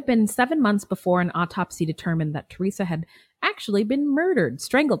 It would have been 7 months before an autopsy determined that Teresa had actually been murdered,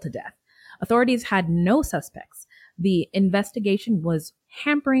 strangled to death. Authorities had no suspects. The investigation was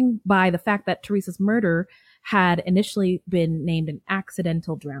hampering by the fact that Teresa's murder had initially been named an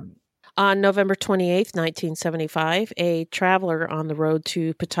accidental drowning. On November 28th, 1975, a traveler on the road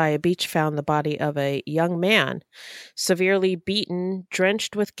to Pattaya Beach found the body of a young man, severely beaten,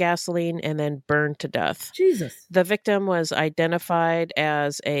 drenched with gasoline, and then burned to death. Jesus. The victim was identified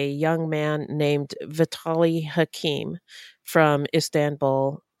as a young man named Vitaly Hakim from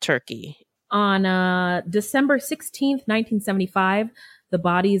Istanbul, Turkey. On December 16th, 1975, the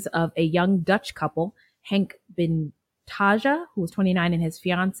bodies of a young Dutch couple, Henk bin Taja, who was 29, and his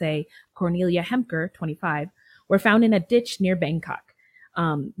fiancée, Cornelia Hemker, 25, were found in a ditch near Bangkok.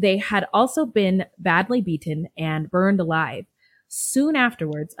 They had also been badly beaten and burned alive. Soon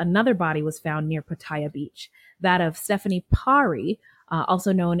afterwards, another body was found near Pattaya Beach, that of Stephanie Pari,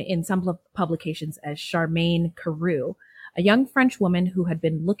 also known in some publications as Charmaine Carew, a young French woman who had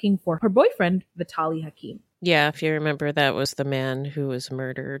been looking for her boyfriend, Vitaly Hakim. Yeah, if you remember, that was the man who was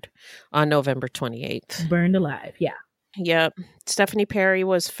murdered on November 28th. Burned alive, yeah. Yep. Stephanie Perry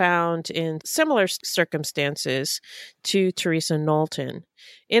was found in similar circumstances to Teresa Knowlton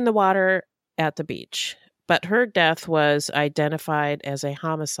in the water at the beach. But her death was identified as a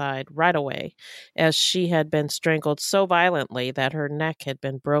homicide right away, as she had been strangled so violently that her neck had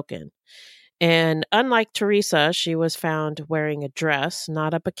been broken. And unlike Teresa, she was found wearing a dress,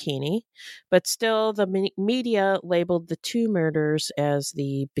 not a bikini, but still the media labeled the two murders as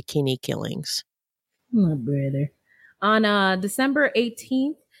the bikini killings. My brother. On December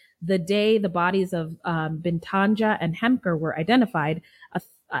 18th, the day the bodies of Bintanja and Hemker were identified,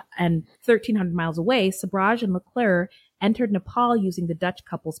 and 1,300 miles away, Sabraj and Leclerc entered Nepal using the Dutch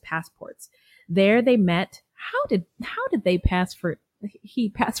couple's passports. There they met. How did they pass for? He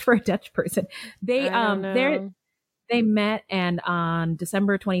passed for a Dutch person. They met, and on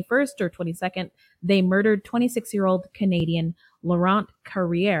December 21st or 22nd, they murdered 26-year-old Canadian Laurent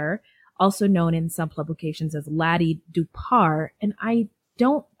Carrière, also known in some publications as Laddie Dupar, and I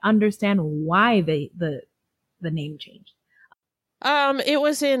don't understand why the name changed. It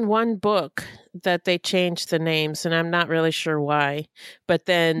was in one book that they changed the names, and I'm not really sure why. But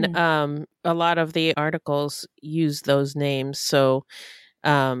then a lot of the articles use those names, so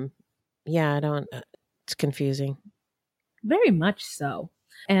it's confusing. Very much so.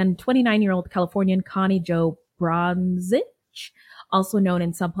 And 29-year-old Californian Connie Jo Bronzich, also known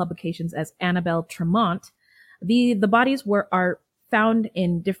in some publications as Annabelle Tremont. The bodies are found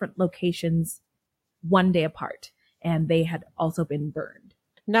in different locations one day apart, and they had also been burned.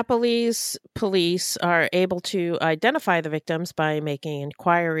 Nepalese police are able to identify the victims by making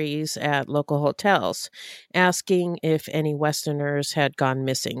inquiries at local hotels, asking if any Westerners had gone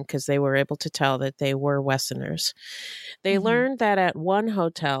missing, because they were able to tell that they were Westerners. They learned that at one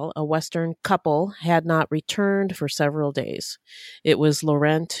hotel, a Western couple had not returned for several days. It was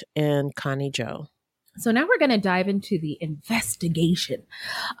Laurent and Connie Jo. So now we're going to dive into the investigation.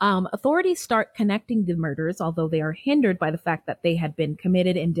 Authorities start connecting the murders, although they are hindered by the fact that they had been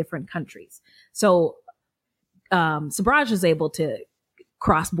committed in different countries. So Sabraj is able to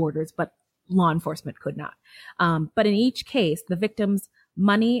cross borders, but law enforcement could not. But in each case, the victims'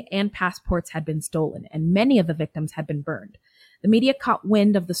 money and passports had been stolen, and many of the victims had been burned. The media caught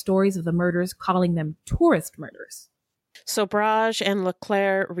wind of the stories of the murders, calling them tourist murders. Sabraj and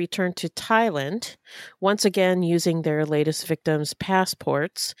Leclerc returned to Thailand, once again using their latest victims'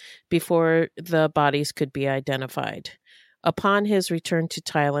 passports before the bodies could be identified. Upon his return to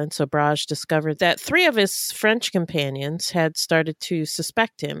Thailand, Sabraj discovered that 3 of his French companions had started to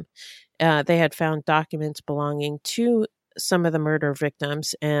suspect him. They had found documents belonging to some of the murder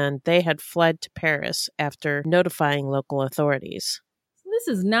victims, and they had fled to Paris after notifying local authorities.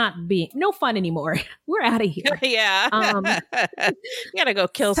 This is no fun anymore. We're out of here. Yeah. You gotta go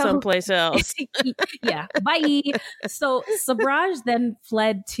kill someplace else. Yeah. Bye. So Sabraj then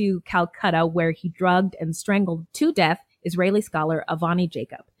fled to Calcutta, where he drugged and strangled to death Israeli scholar Avani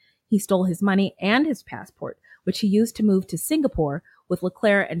Jacob. He stole his money and his passport, which he used to move to Singapore with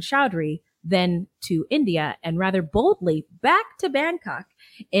Leclerc and Chaudhry, then to India, and rather boldly back to Bangkok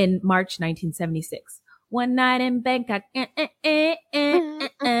in March 1976. One night in Bangkok. There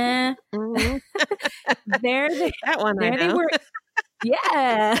they were.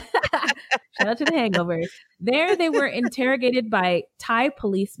 Yeah. Shout out to The Hangover. There they were interrogated by Thai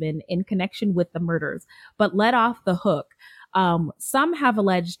policemen in connection with the murders, but let off the hook. Some have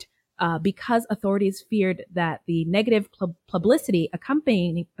alleged because authorities feared that the negative publicity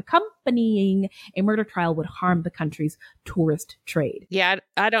accompanying a murder trial would harm the country's tourist trade. Yeah,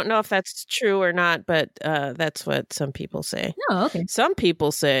 I don't know if that's true or not, but that's what some people say. Oh, okay. Some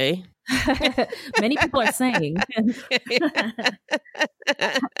people say. Many people are saying.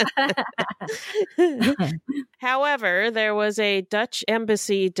 However, there was a Dutch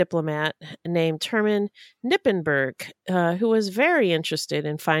embassy diplomat named Herman Knippenberg who was very interested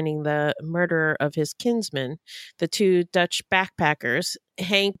in finding the murderer of his kinsmen, the two Dutch backpackers,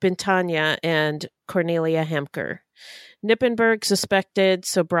 Henk Bintanja and Cornelia Hemker. Knippenberg suspected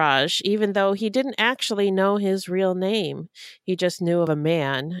Sobhraj, even though he didn't actually know his real name. He just knew of a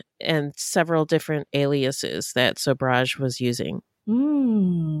man and several different aliases that Sobhraj was using.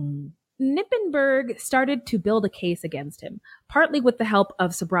 Knippenberg started to build a case against him, partly with the help of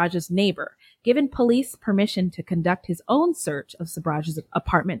Sobhraj's neighbor, given police permission to conduct his own search of Sobhraj's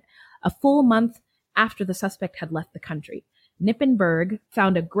apartment a full month after the suspect had left the country. Knippenberg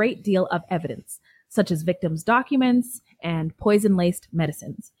found a great deal of evidence, such as victims' documents and poison-laced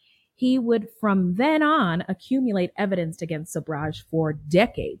medicines. He would from then on accumulate evidence against Sobhraj for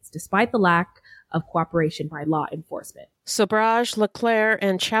decades, despite the lack of cooperation by law enforcement. Sobhraj, Leclerc,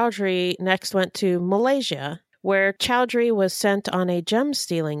 and Chowdhury next went to Malaysia, where Chowdhury was sent on a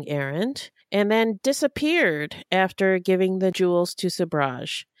gem-stealing errand and then disappeared after giving the jewels to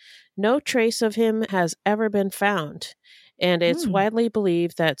Sobhraj. No trace of him has ever been found. And it's widely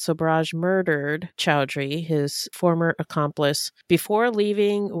believed that Sobhraj murdered Chowdhury, his former accomplice, before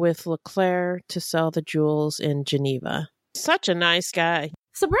leaving with Leclerc to sell the jewels in Geneva. Such a nice guy.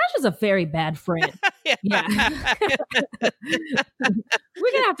 Sobhraj is a very bad friend. Yeah. We're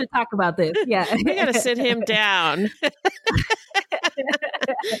going to have to talk about this. Yeah. We got to sit him down.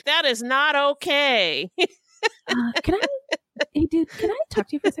 That is not okay. Hey, dude, can I talk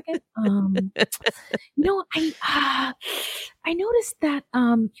to you for a second? I noticed that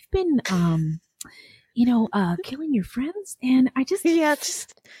you've been killing your friends, and I just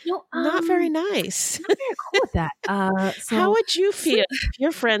not very nice. Not very cool with that. So how would you feel if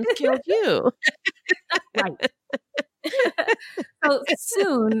your friends killed you? Right. So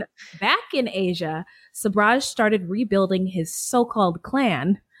soon, back in Asia, Sobhraj started rebuilding his so-called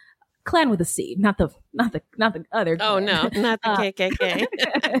clan with a C, not the other. Oh clan. No, not the KKK.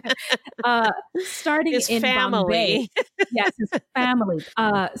 Starting his in family. Bombay. Yes, his family.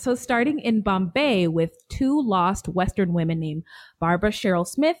 So starting in Bombay with two lost Western women named Barbara Cheryl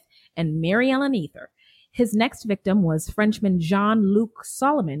Smith and Mary Ellen Ether. His next victim was Frenchman Jean-Luc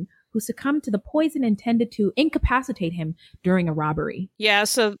Solomon, who succumbed to the poison intended to incapacitate him during a robbery. Yeah,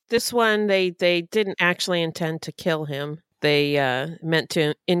 so this one, they didn't actually intend to kill him. They meant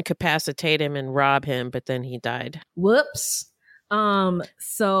to incapacitate him and rob him, but then he died. Whoops.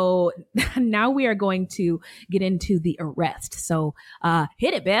 So now we are going to get into the arrest. So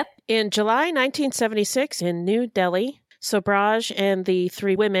hit it, Beth. In July 1976 in New Delhi, Sobhraj and the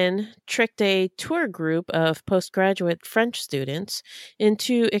three women tricked a tour group of postgraduate French students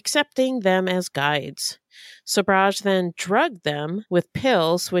into accepting them as guides. Sobhraj then drugged them with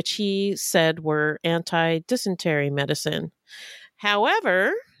pills, which he said were anti-dysentery medicine.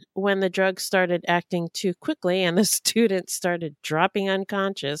 However, when the drugs started acting too quickly and the students started dropping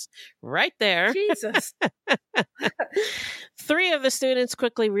unconscious right there, Jesus. 3 of the students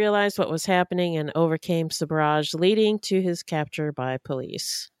quickly realized what was happening and overcame Sobhraj, leading to his capture by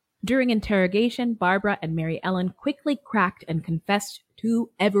police. During interrogation, Barbara and Mary Ellen quickly cracked and confessed to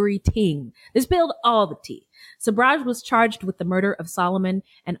everything. They spilled all the tea. Sobhraj was charged with the murder of Solomon,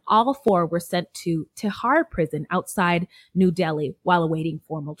 and all 4 were sent to Tihar prison outside New Delhi while awaiting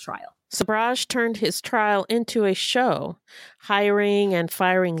formal trial. Sobhraj turned his trial into a show, hiring and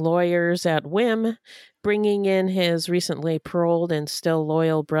firing lawyers at whim, bringing in his recently paroled and still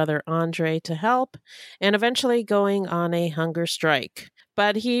loyal brother Andre to help, and eventually going on a hunger strike.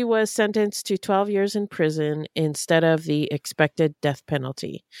 But he was sentenced to 12 years in prison instead of the expected death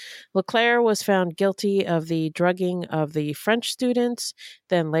penalty. Leclerc was found guilty of the drugging of the French students,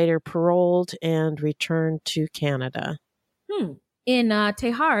 then later paroled and returned to Canada. In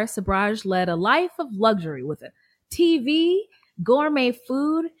Tihar, Sobhraj led a life of luxury with a TV, gourmet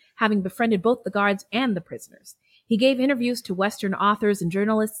food, having befriended both the guards and the prisoners. He gave interviews to Western authors and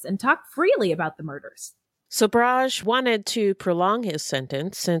journalists and talked freely about the murders. Sobhraj wanted to prolong his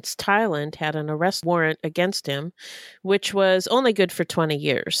sentence since Thailand had an arrest warrant against him, which was only good for 20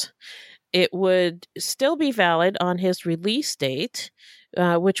 years. It would still be valid on his release date,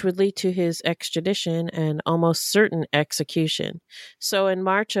 which would lead to his extradition and almost certain execution. So in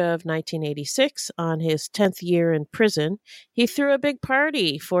March of 1986, on his 10th year in prison, he threw a big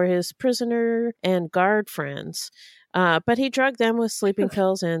party for his prisoner and guard friends. But he drugged them with sleeping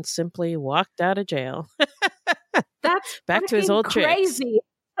pills and simply walked out of jail. That's back to his old crazy.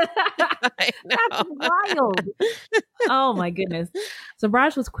 That's wild. Oh my goodness.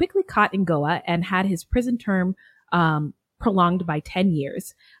 Sobhraj was quickly caught in Goa and had his prison term prolonged by 10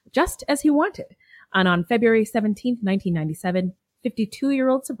 years, just as he wanted. And on February 17, 1997,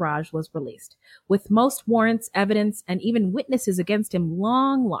 52-year-old Sabraj was released, with most warrants, evidence, and even witnesses against him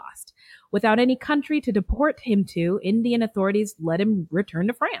long lost. Without any country to deport him to, Indian authorities let him return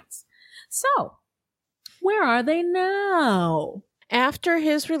to France. So, where are they now? After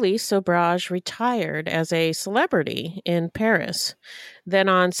his release, Sabraj retired as a celebrity in Paris. Then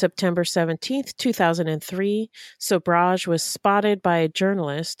on September 17th, 2003, Sabraj was spotted by a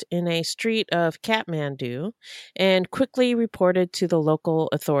journalist in a street of Kathmandu and quickly reported to the local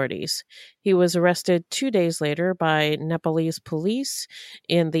authorities. He was arrested 2 days later by Nepalese police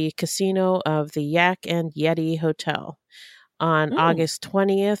in the casino of the Yak and Yeti Hotel. On August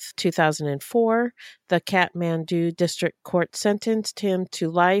 20th, 2004, the Kathmandu District Court sentenced him to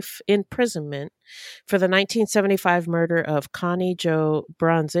life imprisonment for the 1975 murder of Connie Jo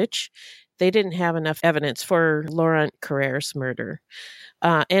Bronzich. They didn't have enough evidence for Laurent Carrère's murder.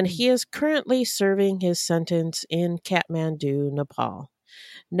 And he is currently serving his sentence in Kathmandu, Nepal.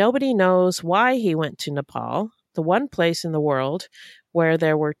 Nobody knows why he went to Nepal, the one place in the world where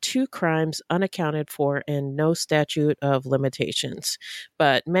there were 2 crimes unaccounted for and no statute of limitations.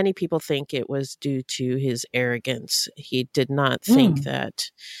 But many people think it was due to his arrogance. He did not think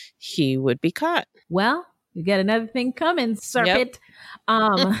that he would be caught. Well, you got another thing coming, serpent.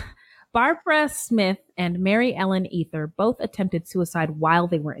 Yep. Barbara Smith and Mary Ellen Ether both attempted suicide while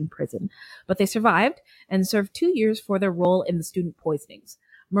they were in prison, but they survived and served 2 years for their role in the student poisonings.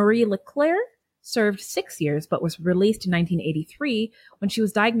 Marie Leclerc served 6 years, but was released in 1983 when she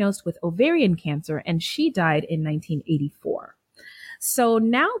was diagnosed with ovarian cancer, and she died in 1984. So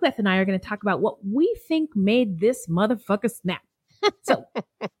now Beth and I are going to talk about what we think made this motherfucker snap. So,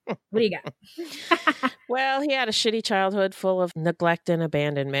 what do you got? Well, he had a shitty childhood full of neglect and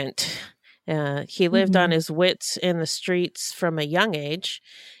abandonment. He lived on his wits in the streets from a young age,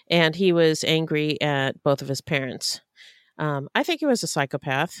 and he was angry at both of his parents. I think he was a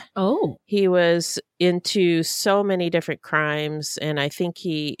psychopath. Oh. He was into so many different crimes, and I think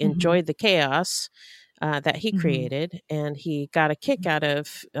he enjoyed the chaos that he created, and he got a kick out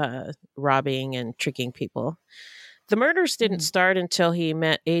of robbing and tricking people. The murders didn't start until he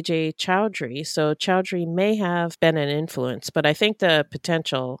met A.J. Chowdhury, so Chowdhury may have been an influence, but I think the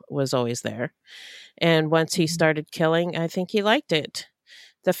potential was always there. And once he started killing, I think he liked it.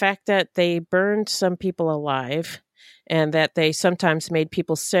 The fact that they burned some people alive and that they sometimes made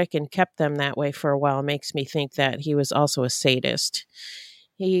people sick and kept them that way for a while makes me think that he was also a sadist.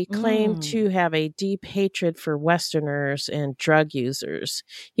 He claimed to have a deep hatred for Westerners and drug users.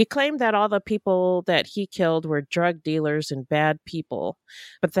 He claimed that all the people that he killed were drug dealers and bad people,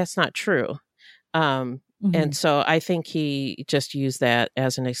 but that's not true. And so I think he just used that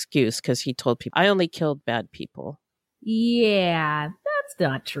as an excuse because he told people, I only killed bad people. Yeah, that's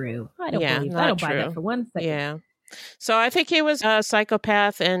not true. I don't believe that. I don't buy that for 1 second. Yeah. So I think he was a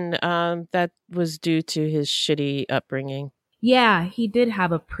psychopath, and that was due to his shitty upbringing. Yeah, he did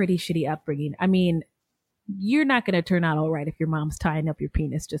have a pretty shitty upbringing. I mean, you're not going to turn out all right if your mom's tying up your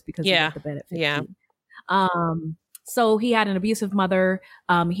penis just because you went to bed at 15. Yeah. So he had an abusive mother.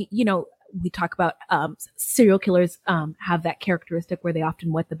 We talk about serial killers have that characteristic where they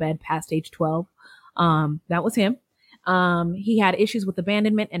often wet the bed past age 12. That was him. He had issues with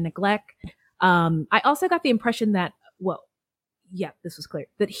abandonment and neglect. I also got the impression that, this was clear,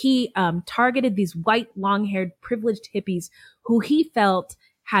 that he targeted these white, long-haired, privileged hippies who he felt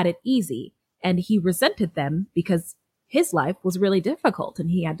had it easy, and he resented them because his life was really difficult and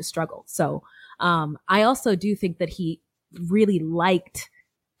he had to struggle. So I also do think that he really liked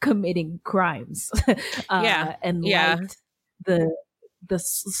committing crimes and liked the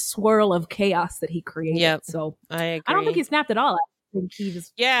swirl of chaos that he created. Yep. So I agree. I don't think he snapped at all. I think he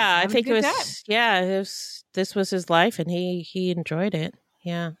was I think it was this was his life and he enjoyed it.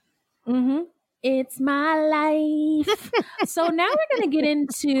 Yeah. It's my life. So now we're going to get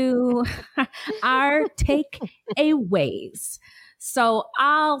into our takeaways. So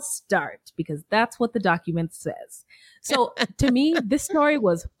I'll start because that's what the document says. So to me, this story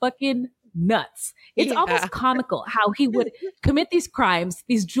was fucking nuts. It's almost comical how he would commit these crimes,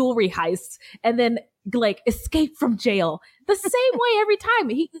 these jewelry heists, and then like escape from jail the same way every time.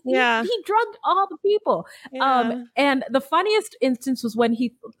 He drugged all the people. And the funniest instance was when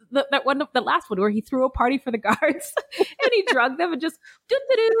the last one where he threw a party for the guards and he drugged them and just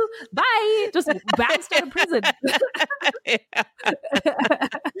bye, just bounced out of prison. It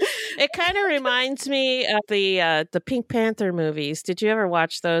kind of reminds me of the Pink Panther movies. Did you ever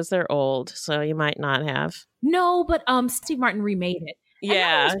watch those? They're old, so you might not have. No, but Steve Martin remade it. Yeah. And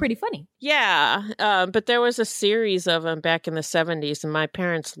that was pretty funny. Yeah. But there was a series of them back in the 70s, and my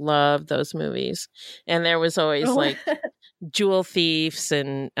parents loved those movies. And there was always like jewel thieves,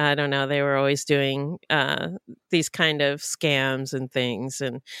 and I don't know, they were always doing these kind of scams and things.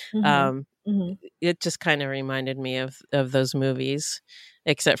 And it just kind of reminded me of those movies,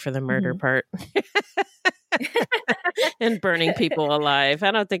 except for the murder part. And burning people alive.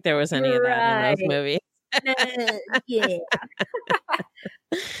 I don't think there was any of that in those movies. Yeah.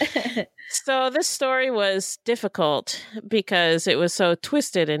 So this story was difficult because it was so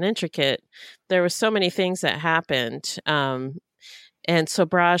twisted and intricate. There were so many things that happened. And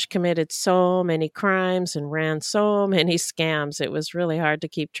Sobhraj committed so many crimes and ran so many scams. It was really hard to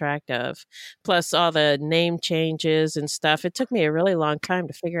keep track of. Plus all the name changes and stuff. It took me a really long time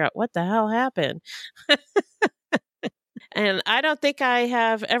to figure out what the hell happened. And I don't think I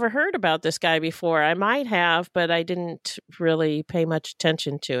have ever heard about this guy before. I might have, but I didn't really pay much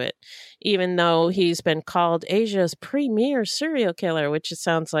attention to it, even though he's been called Asia's premier serial killer, which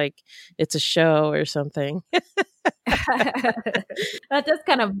sounds like it's a show or something. That does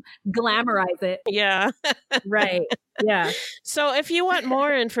kind of glamorize it. Yeah. Right. Yeah. So if you want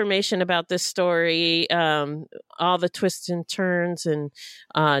more information about this story, all the twists and turns and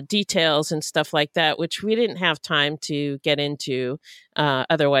details and stuff like that, which we didn't have time to get into,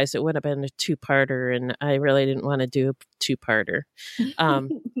 otherwise it would have been a two-parter, and I really didn't want to do a two-parter.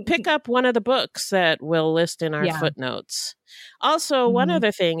 Pick up one of the books that we'll list in our footnotes. Also, one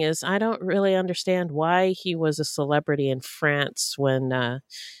other thing is I don't really understand why he was a celebrity in France when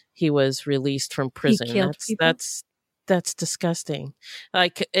he was released from prison. That's disgusting.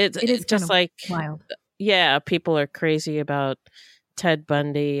 Like it's just kind of like wild. Yeah, people are crazy about Ted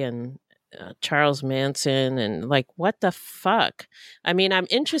Bundy and Charles Manson, and like, what the fuck? I mean, I'm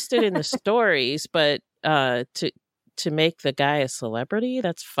interested in the stories, but to make the guy a celebrity,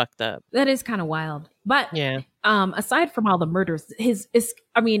 that's fucked up. That is kind of wild. But yeah, aside from all the murders, it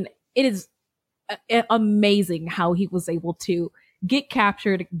is amazing how he was able to get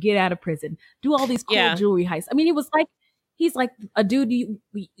captured, get out of prison, do all these cool jewelry heists. I mean, he's like a dude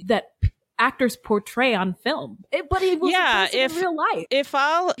that actors portray on film, but he was in real life. If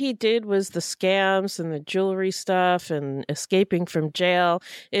all he did was the scams and the jewelry stuff and escaping from jail,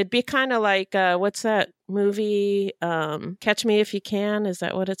 it'd be kind of like what's that movie? Catch Me If You Can. Is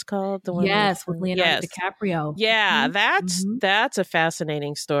that what it's called? The one with Leonardo DiCaprio. Yeah, that's a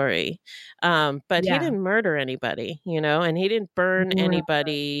fascinating story. But he didn't murder anybody, and he didn't burn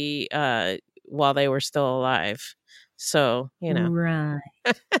anybody while they were still alive. So, Right.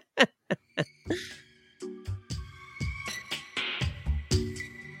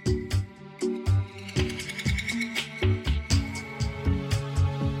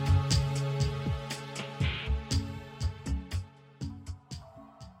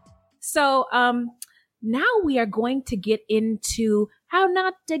 So, now we are going to get into how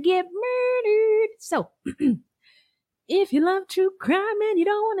not to get murdered. So, if you love true crime and you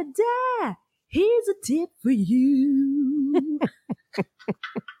don't want to die, here's a tip for you.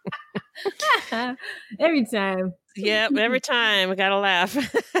 Every time. Yep, every time. I gotta laugh.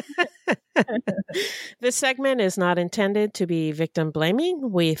 This segment is not intended to be victim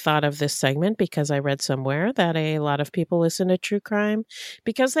blaming. We thought of this segment because I read somewhere that a lot of people listen to true crime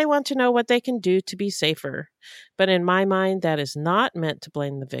because they want to know what they can do to be safer. But in my mind, that is not meant to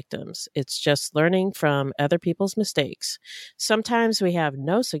blame the victims. It's just learning from other people's mistakes. Sometimes we have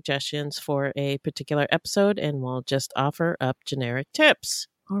no suggestions for a particular episode and we'll just offer up generic tips.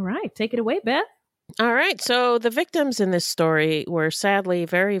 All right, take it away, Beth. All right. So the victims in this story were sadly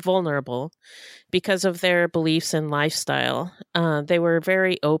very vulnerable because of their beliefs and lifestyle. They were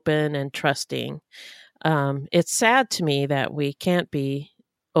very open and trusting. It's sad to me that we can't be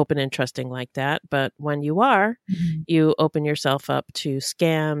open and trusting like that. But when you are, you open yourself up to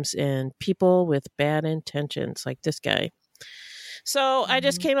scams and people with bad intentions like this guy. So I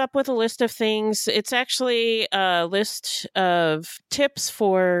just came up with a list of things. It's actually a list of tips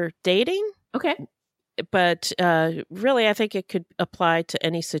for dating. Okay. But really, I think it could apply to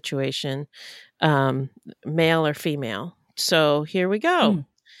any situation, male or female. So here we go. All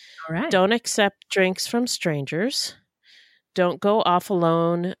right. Don't accept drinks from strangers. Don't go off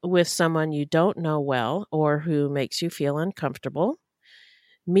alone with someone you don't know well or who makes you feel uncomfortable.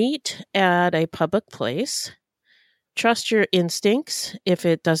 Meet at a public place. Trust your instincts. If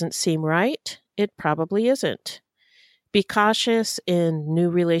it doesn't seem right, it probably isn't. Be cautious in new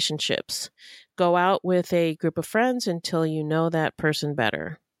relationships. Go out with a group of friends until you know that person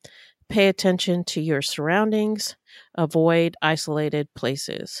better. Pay attention to your surroundings. Avoid isolated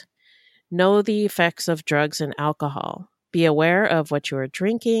places. Know the effects of drugs and alcohol. Be aware of what you are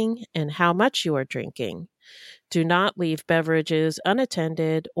drinking and how much you are drinking. Do not leave beverages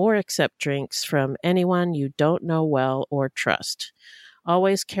unattended or accept drinks from anyone you don't know well or trust.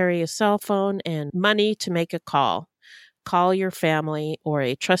 Always carry a cell phone and money to make a call. Call your family or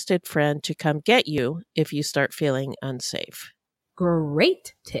a trusted friend to come get you if you start feeling unsafe.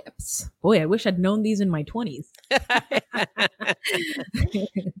 Great tips. Boy, I wish I'd known these in my 20s.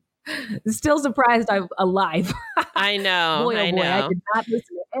 Still surprised I'm alive. I know. Boy, oh I boy, know. I did not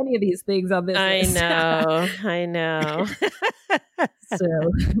listen to any of these things on this list. I know.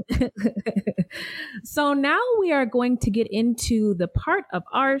 So now we are going to get into the part of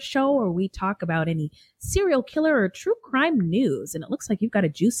our show where we talk about any serial killer or true crime news. And it looks like you've got a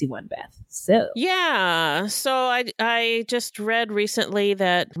juicy one, Beth. So I just read recently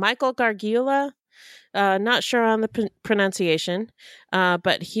that Michael Gargula, not sure on the pronunciation,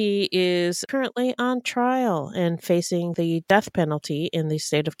 but he is currently on trial and facing the death penalty in the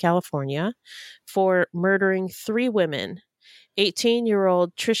state of California for murdering 3 women.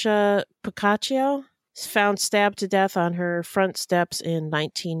 18-year-old Trisha Pacaccio found stabbed to death on her front steps in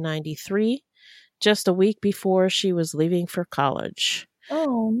 1993, just a week before she was leaving for college.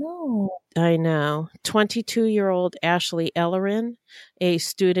 Oh, no. I know. 22-year-old Ashley Ellerin, a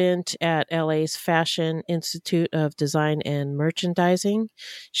student at LA's Fashion Institute of Design and Merchandising.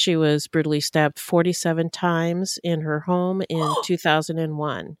 She was brutally stabbed 47 times in her home in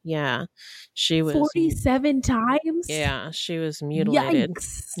 2001. Yeah. She was 47 times? Yeah, she was mutilated.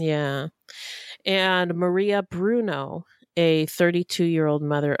 Yikes. Yeah. And Maria Bruno, a 32-year-old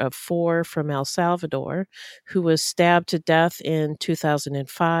mother of 4 from El Salvador, who was stabbed to death in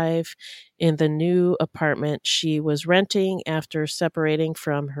 2005 in the new apartment she was renting after separating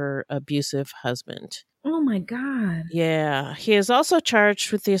from her abusive husband. Oh my God. Yeah. He is also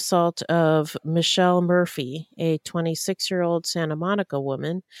charged with the assault of Michelle Murphy, a 26-year-old Santa Monica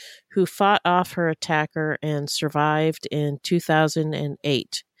woman who fought off her attacker and survived in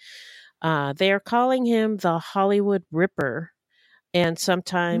 2008. They are calling him the Hollywood Ripper and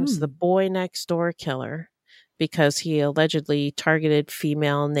sometimes the boy next door killer because he allegedly targeted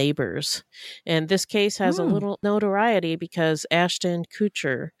female neighbors. And this case has a little notoriety because Ashton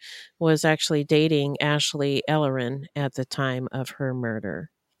Kutcher was actually dating Ashley Ellerin at the time of her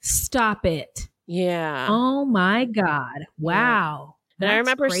murder. Stop it. Yeah. Oh my God. Wow. And I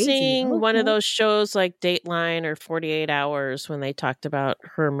remember crazy. seeing one of those shows like Dateline or 48 Hours when they talked about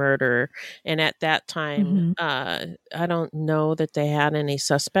her murder. And at that time, I don't know that they had any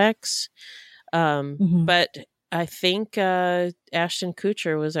suspects. But I think Ashton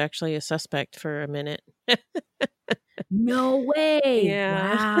Kutcher was actually a suspect for a minute. No way.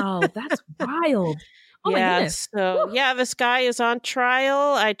 Yeah. Wow. That's wild. Oh my goodness. So this guy is on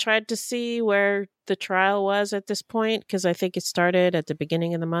trial. I tried to see where the trial was at this point because I think it started at the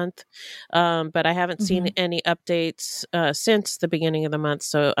beginning of the month. But I haven't seen any updates since the beginning of the month,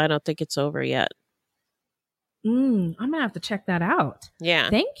 so I don't think it's over yet. I'm gonna have to check that out. Yeah.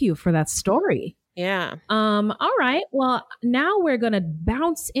 Thank you for that story. Yeah. All right. Well, now we're going to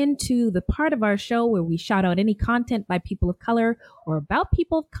bounce into the part of our show where we shout out any content by people of color or about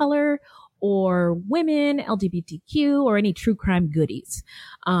people of color or women, LGBTQ, or any true crime goodies.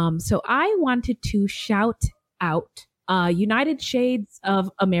 So I wanted to shout out United Shades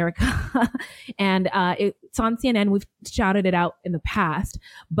of America. And it's on CNN. We've shouted it out in the past.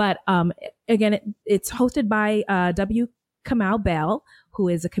 But again, it's hosted by W. Kamau Bell, who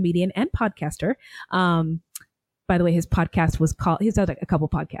is a comedian and podcaster. By the way, his podcast was called, he's had a couple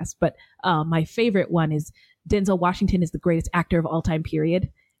podcasts, but my favorite one is Denzel Washington is the greatest actor of all time, period.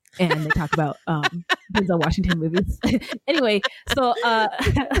 And they talk about Denzel Washington movies. Anyway, so,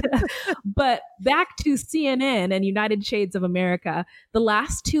 but back to CNN and United Shades of America, the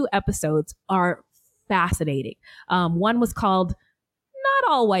last 2 episodes are fascinating. One was called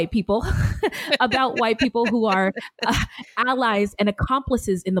Not All White People, about white people who are allies and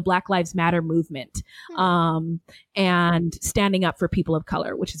accomplices in the Black Lives Matter movement, and standing up for people of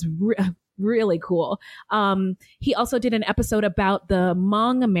color, which is really cool. He also did an episode about the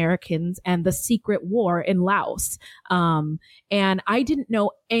Hmong Americans and the secret war in Laos. And I didn't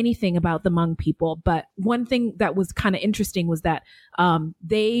know anything about the Hmong people, but one thing that was kind of interesting was that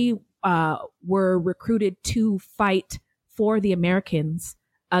they were recruited to fight for the Americans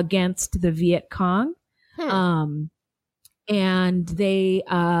against the Viet Cong. And they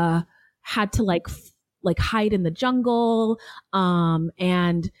had to like hide in the jungle.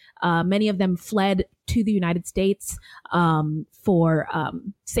 And many of them fled to the United States for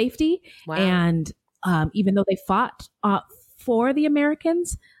safety. Wow. And even though they fought for the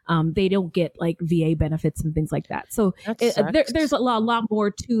Americans, They don't get like VA benefits and things like that. So there's a lot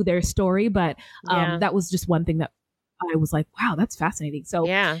more to their story, but that was just one thing that I was like, wow, that's fascinating. So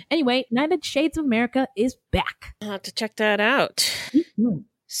anyway, United Shades of America is back. I'll have to check that out. Mm-hmm.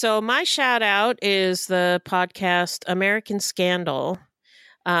 So my shout out is the podcast American Scandal,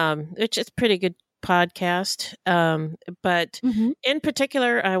 which is a pretty good podcast. But in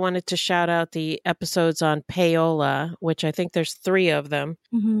particular, I wanted to shout out the episodes on payola, which I think there's 3 of them.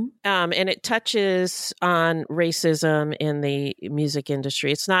 And it touches on racism in the music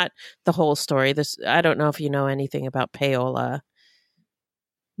industry. It's not the whole story. I don't know if you know anything about payola.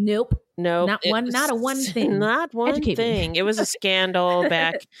 Nope. Not one thing. Not one Educate thing. me. It was a scandal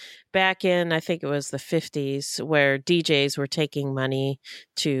back in, I think it was the 50s, where DJs were taking money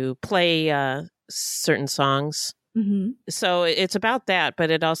to play certain songs. So it's about that,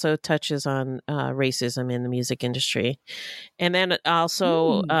 but it also touches on racism in the music industry. And then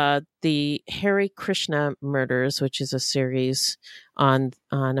also the Hare Krishna murders, which is a series on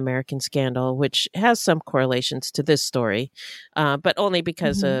American Scandal, which has some correlations to this story, but only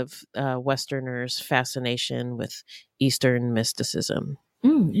because of Westerners' fascination with Eastern mysticism.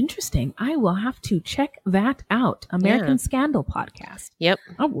 Interesting. I will have to check that out. American Scandal podcast. Yep.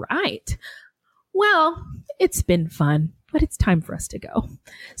 All right. Well, it's been fun, but it's time for us to go.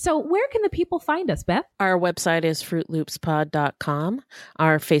 So where can the people find us, Beth? Our website is fruitloopspod.com.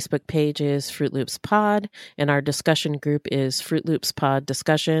 Our Facebook page is Fruit Loops Pod, and our discussion group is Fruit Loops Pod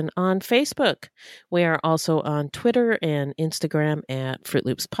Discussion on Facebook. We are also on Twitter and Instagram at Fruit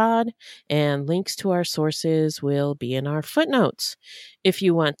Loops Pod, and links to our sources will be in our footnotes. If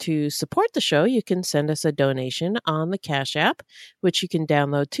you want to support the show, you can send us a donation on the Cash App, which you can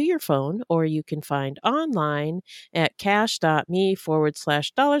download to your phone, or you can find online at cash.me/$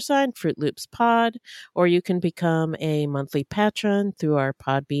 Fruit Loops Pod, or you can become a monthly patron through our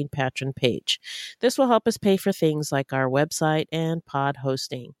Podbean patron page. This will help us pay for things like our website and pod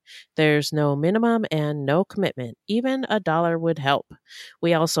hosting. There's no minimum and no commitment. Even $1 would help.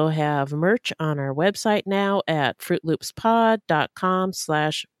 We also have merch on our website now at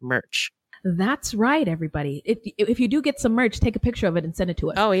fruitloopspod.com/merch. That's right, everybody. If you do get some merch, take a picture of it and send it to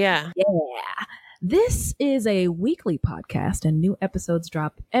us. Oh, yeah. Yeah. This is a weekly podcast, and new episodes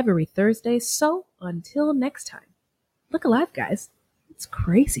drop every Thursday. So until next time, look alive, guys. It's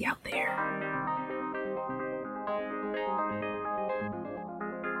crazy out there.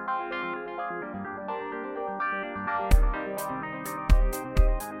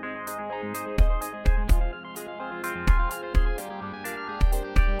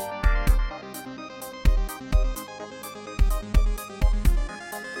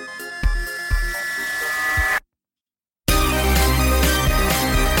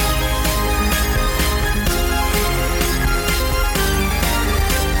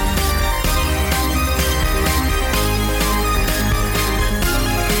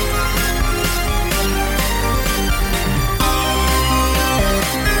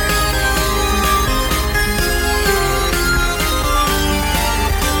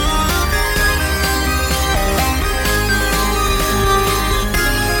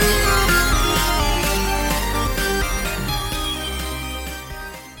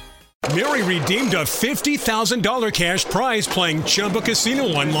 Mary redeemed a $50,000 cash prize playing Chumba Casino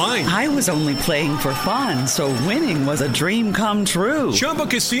online. I was only playing for fun, so winning was a dream come true. Chumba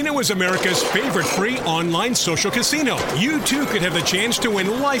Casino is America's favorite free online social casino. You too could have the chance to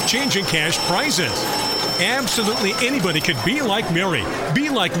win life-changing cash prizes. Absolutely anybody could be like Mary. Be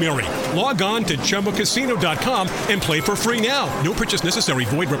like Mary. Log on to ChumbaCasino.com and play for free now. No purchase necessary.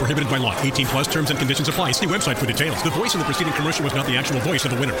 Void where prohibited by law. 18 plus terms and conditions apply. See website for details. The voice in the preceding commercial was not the actual voice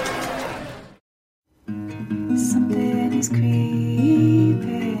of the winner. Something is creeping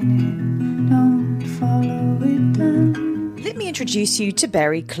in. Don't follow it down. Let me introduce you to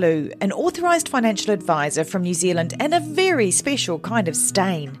Barry Clew, an authorised financial advisor from New Zealand and a very special kind of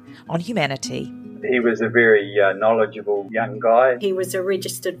stain on humanity. He was a very knowledgeable young guy. He was a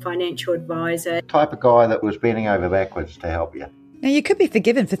registered financial advisor. Type of guy that was bending over backwards to help you. Now, you could be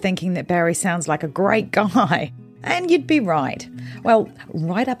forgiven for thinking that Barry sounds like a great guy, and you'd be right. Well,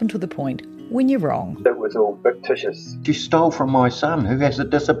 right up until the point when you're wrong. It was all fictitious. She stole from my son, who has a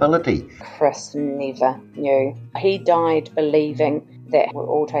disability. Chris never knew. He died believing that we're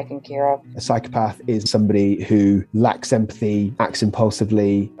all taken care of. A psychopath is somebody who lacks empathy, acts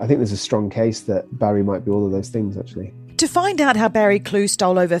impulsively. I think there's a strong case that Barry might be all of those things, actually. To find out how Barry Clew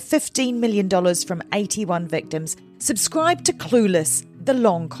stole over $15 million from 81 victims, subscribe to Clueless, The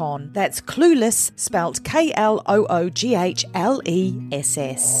Long Con. That's Clueless, spelt Klooghless.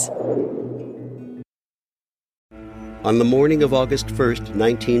 On the morning of August 1st,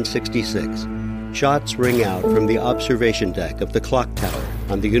 1966, shots ring out from the observation deck of the clock tower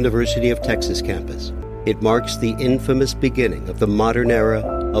on the University of Texas campus. It marks the infamous beginning of the modern era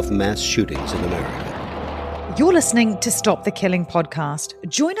of mass shootings in America. You're listening to Stop the Killing podcast.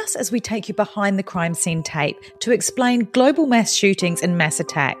 Join us as we take you behind the crime scene tape to explain global mass shootings and mass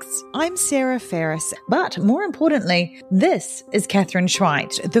attacks. I'm Sarah Ferris, but more importantly, this is Catherine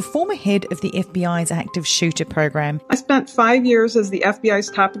Schweit, the former head of the FBI's active shooter program. I spent 5 years as the FBI's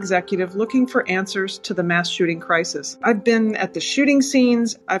top executive looking for answers to the mass shooting crisis. I've been at the shooting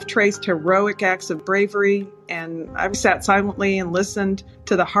scenes, I've traced heroic acts of bravery, and I've sat silently and listened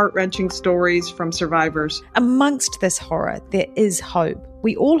to the heart-wrenching stories from survivors. Amongst this horror, there is hope.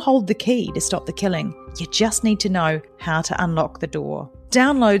 We all hold the key to stop the killing. You just need to know how to unlock the door.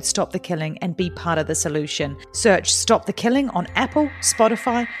 Download Stop the Killing and be part of the solution. Search Stop the Killing on Apple,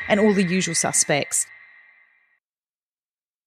 Spotify, and all the usual suspects.